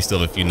leader. They still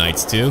have a few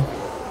knights too.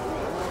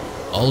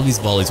 All of these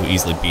volleys will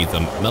easily beat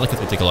them.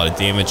 Malekith will take a lot of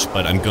damage,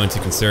 but I'm going to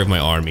conserve my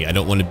army. I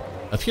don't want to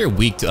appear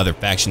weak to other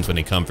factions when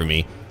they come for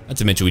me. Not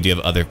to mention we do have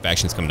other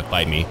factions coming to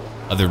fight me.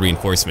 Other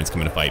reinforcements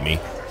coming to fight me.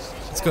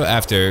 Let's go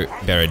after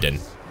Baradin.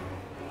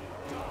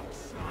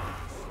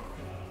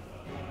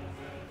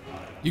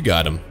 You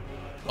got him.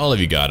 All of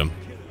you got him.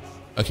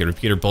 Okay,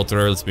 Repeater Bolt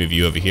Thrower, let's move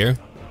you over here.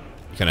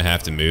 You kind of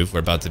have to move. We're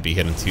about to be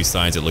hit on 2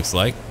 sides, it looks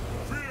like.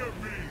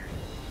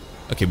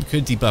 Okay, we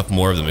could debuff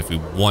more of them if we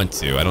want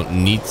to. I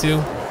don't need to,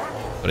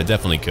 but I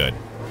definitely could.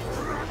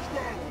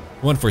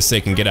 One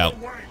Forsaken, get out.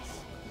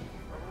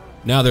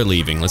 Now they're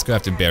leaving. Let's go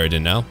after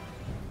Baradin now.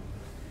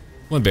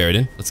 Come on,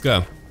 Baradin, let's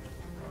go.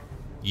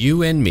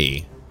 You and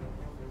me.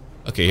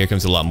 Okay, here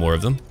comes a lot more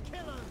of them.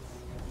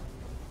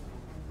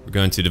 We're We're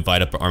going to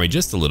divide up our army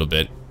just a little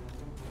bit.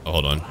 Oh,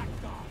 hold on.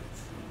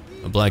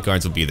 The black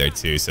guards will be there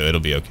too, so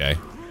it'll be okay.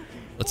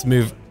 Let's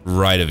move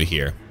right over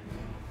here.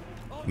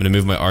 I'm going to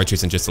move my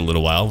archers in just a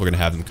little while. We're going to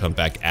have them come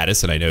back at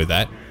us, and I know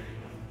that.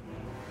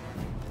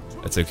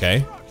 That's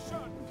okay.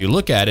 If you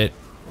look at it,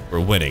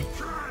 we're winning.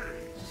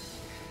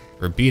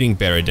 We're beating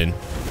Baradin,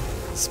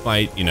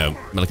 despite, you know,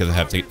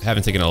 Malekith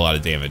haven't taken a lot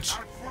of damage.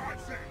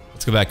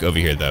 Let's go back over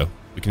here, though.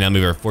 We can now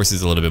move our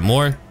forces a little bit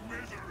more.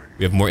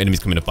 We have more enemies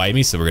coming to fight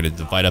me, so we're going to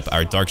divide up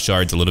our dark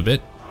shards a little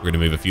bit. We're going to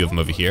move a few of them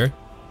over here.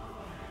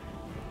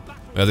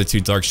 My other 2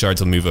 dark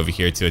shards will move over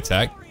here to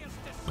attack.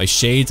 My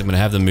shades, I'm going to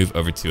have them move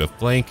over to a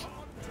flank.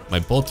 My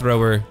bolt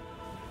thrower,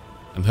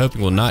 I'm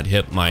hoping will not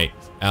hit my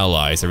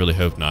allies. I really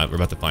hope not. We're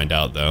about to find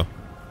out, though.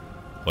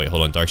 Wait,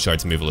 hold on. Dark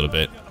shards move a little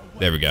bit.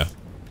 There we go.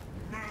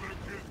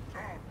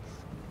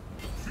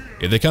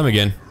 Here they come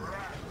again.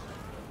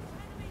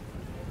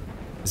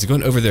 Is it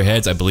going over their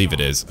heads? I believe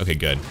it is. Okay,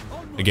 good.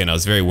 Again, I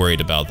was very worried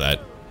about that.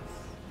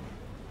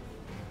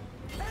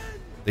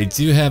 They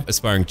do have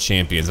aspiring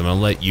champions. I'm going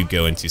to let you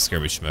go into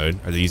skirmish mode.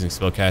 Are they using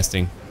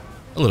spellcasting?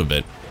 A little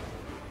bit.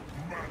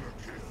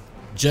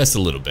 Just a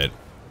little bit.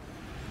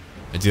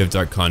 I do have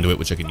Dark Conduit,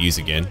 which I can use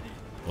again.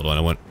 Hold on,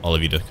 I want all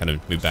of you to kind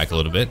of move back a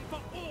little bit.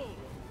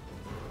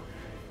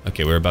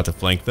 Okay, we're about to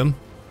flank them.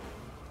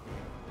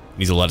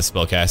 Needs a lot of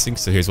spellcasting,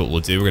 so here's what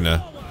we'll do. We're going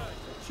to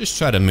just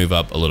try to move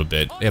up a little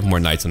bit. They have more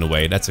knights on the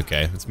way. That's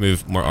okay. Let's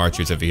move more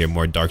archers over here,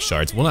 more dark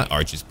shards. Well, not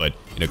archers, but,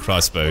 you know,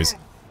 crossbows.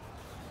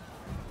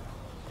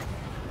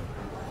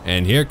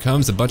 And here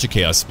comes a bunch of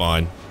chaos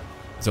spawn.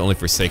 It's only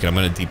Forsaken. I'm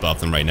going to debuff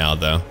them right now,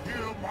 though.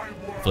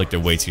 I feel like they're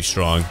way too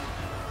strong.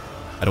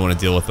 I don't want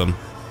to deal with them.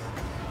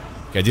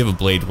 Okay, I do have a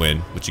blade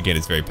wind, which again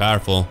is very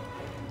powerful.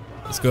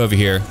 Let's go over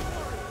here.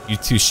 You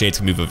 2 shades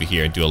can move over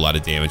here and do a lot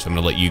of damage. I'm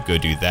going to let you go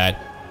do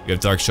that. We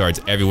have dark shards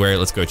everywhere.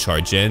 Let's go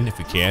charge in if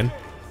we can.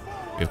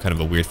 We have kind of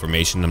a weird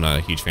formation. I'm not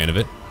a huge fan of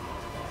it.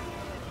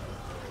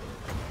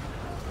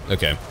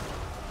 Okay.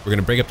 We're going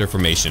to break up their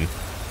formation.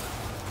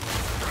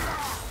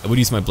 I would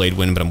use my blade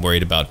wind, but I'm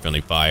worried about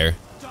friendly fire.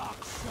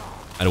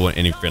 I don't want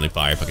any friendly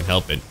fire if I can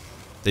help it.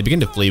 If they begin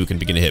to flee, we can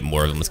begin to hit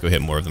more of them. Let's go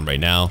hit more of them right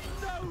now.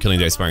 We're killing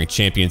their aspiring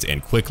champions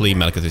and quickly.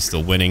 Malekith is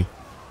still winning.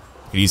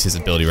 I could use his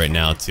ability right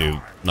now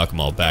to knock them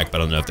all back, but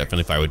I don't know if that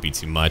friendly fire would be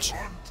too much.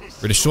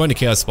 We're destroying the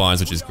chaos spawns,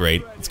 which is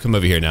great. Let's come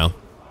over here now.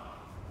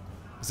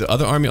 Is the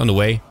other army on the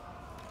way?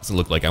 Doesn't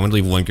look like. I'm going to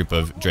leave one group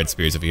of dread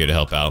spears over here to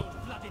help out.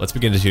 Let's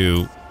begin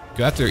to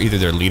go after either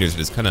their leaders or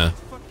just kind of...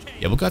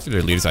 Yeah, we'll go after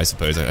their leaders, I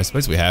suppose. I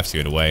suppose we have to,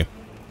 in a way.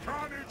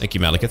 Thank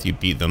you, Malekith. You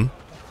beat them.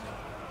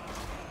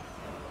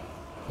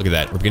 Look at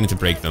that. We're beginning to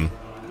break them.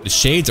 The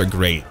shades are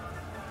great.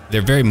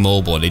 They're very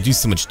mobile, and they do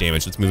so much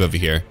damage. Let's move over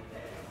here.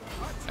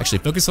 Actually,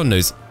 focus on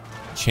those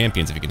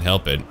champions if you can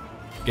help it.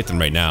 Get them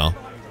right now.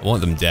 I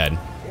want them dead.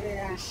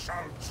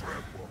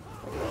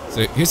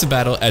 So here's the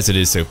battle as it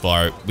is so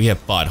far. We have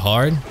fought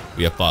hard.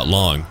 We have fought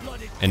long.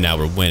 And now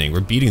we're winning.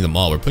 We're beating them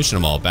all. We're pushing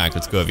them all back.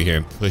 Let's go over here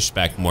and push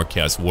back more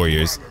Chaos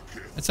Warriors.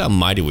 That's how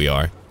mighty we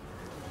are.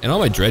 And all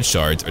my Dread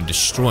Shards are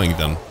destroying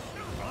them.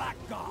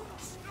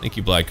 Thank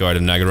you, Blackguard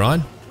of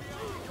Nagaron.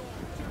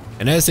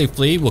 And as they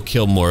flee, we'll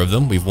kill more of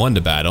them. We've won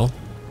the battle.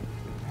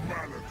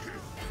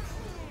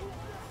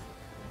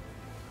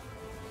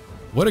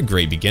 What a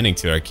great beginning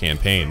to our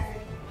campaign.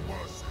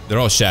 They're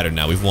all shattered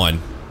now. We've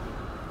won.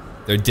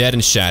 They're dead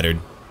and shattered.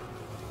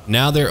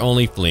 Now they're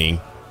only fleeing.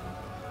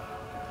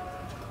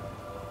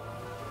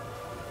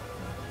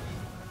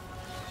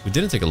 We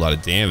didn't take a lot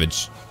of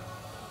damage.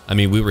 I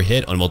mean, we were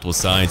hit on multiple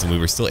sides and we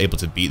were still able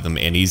to beat them,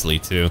 and easily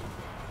too.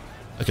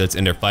 Okay, let's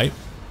end our fight.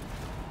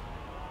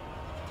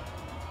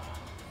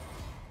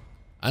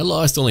 I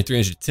lost only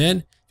 310.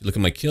 If you look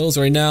at my kills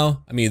right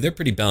now, I mean, they're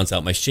pretty balanced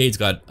out. My Shades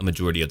got a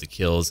majority of the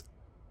kills.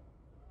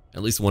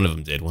 At least one of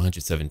them did,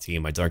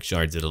 117. My Dark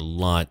Shard did a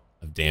lot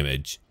of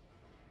damage.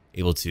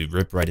 Able to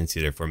rip right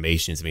into their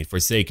formations. I mean,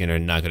 Forsaken are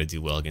not going to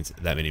do well against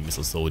that many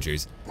missile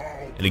soldiers.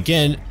 And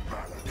again,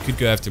 we could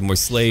go after more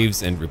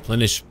slaves and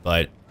replenish,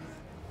 but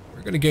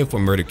we're going to go for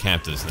murder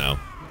captives now.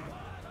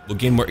 We'll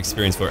gain more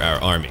experience for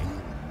our army.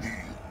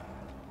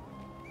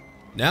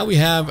 Now we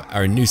have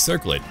our new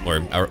circlet,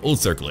 or our old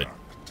circlet.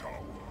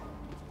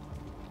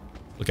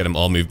 Look at them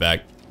all move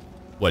back.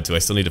 What, do I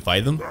still need to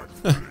fight them?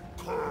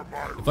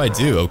 If I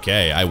do,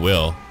 okay, I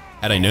will.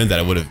 Had I known that,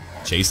 I would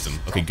have chased them.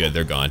 Okay, good,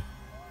 they're gone.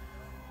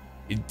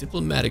 A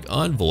diplomatic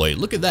envoy.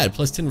 Look at that,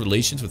 +10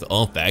 relations with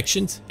all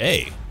factions.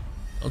 Hey,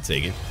 I'll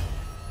take it.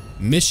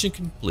 Mission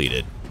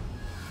completed.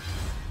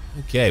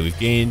 Okay, we've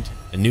gained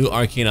a new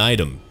arcane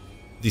item.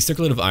 The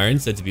Circlet of Iron,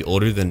 said to be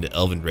older than the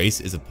Elven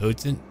race, is a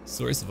potent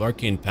source of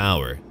arcane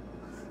power.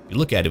 If you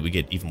look at it, we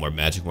get even more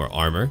magic, more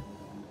armor.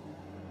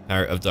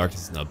 Power of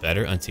Darkness is now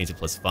better, Untainted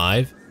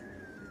 +5.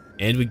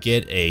 And we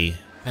get a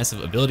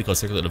passive ability called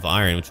Circlet of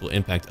Iron, which will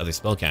impact other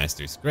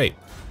spellcasters. Great.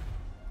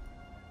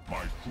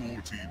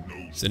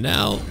 So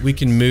now we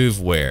can move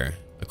where?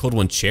 A Cold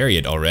One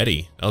Chariot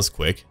already. That was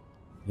quick.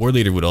 War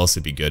Leader would also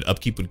be good.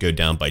 Upkeep would go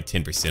down by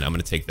 10%. I'm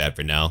going to take that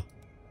for now.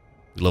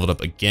 We leveled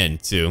up again,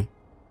 too.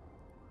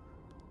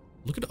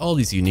 Look at all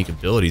these unique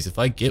abilities. If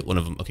I get one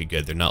of them, okay,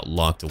 good. They're not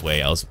locked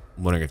away. I was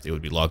wondering if they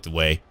would be locked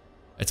away.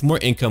 It's more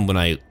income when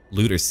I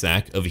loot or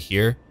sack over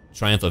here.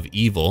 Triumph of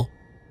Evil.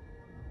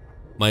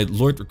 My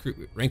Lord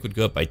recruit rank would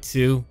go up by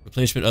 2.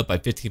 Replenishment up by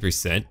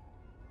 15%.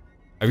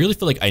 I really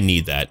feel like I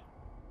need that.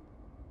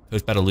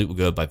 Post-battle loot will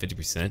go up by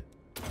 50%.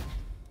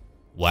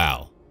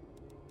 Wow.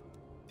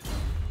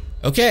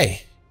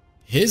 Okay.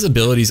 His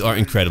abilities are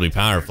incredibly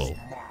powerful.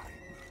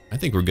 I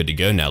think we're good to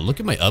go now. Look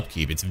at my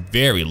upkeep. It's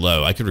very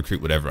low. I could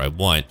recruit whatever I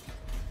want.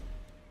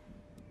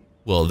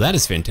 Well, that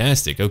is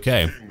fantastic.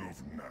 Okay.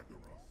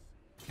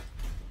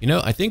 You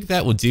know, I think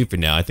that will do for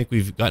now. I think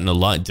we've gotten a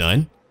lot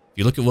done. If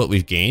you look at what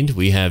we've gained,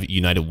 we have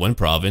united one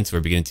province.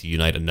 We're beginning to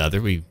unite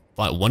another. We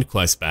fought one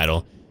quest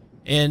battle.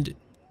 And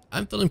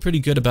I'm feeling pretty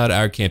good about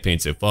our campaign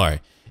so far.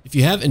 If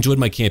you have enjoyed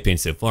my campaign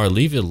so far,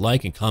 leave a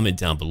like and comment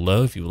down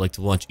below if you would like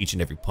to watch each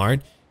and every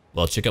part.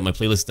 Well, check out my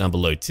playlist down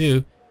below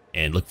too.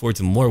 And look forward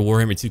to more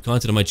Warhammer 2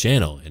 content on my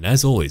channel. And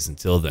as always,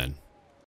 until then.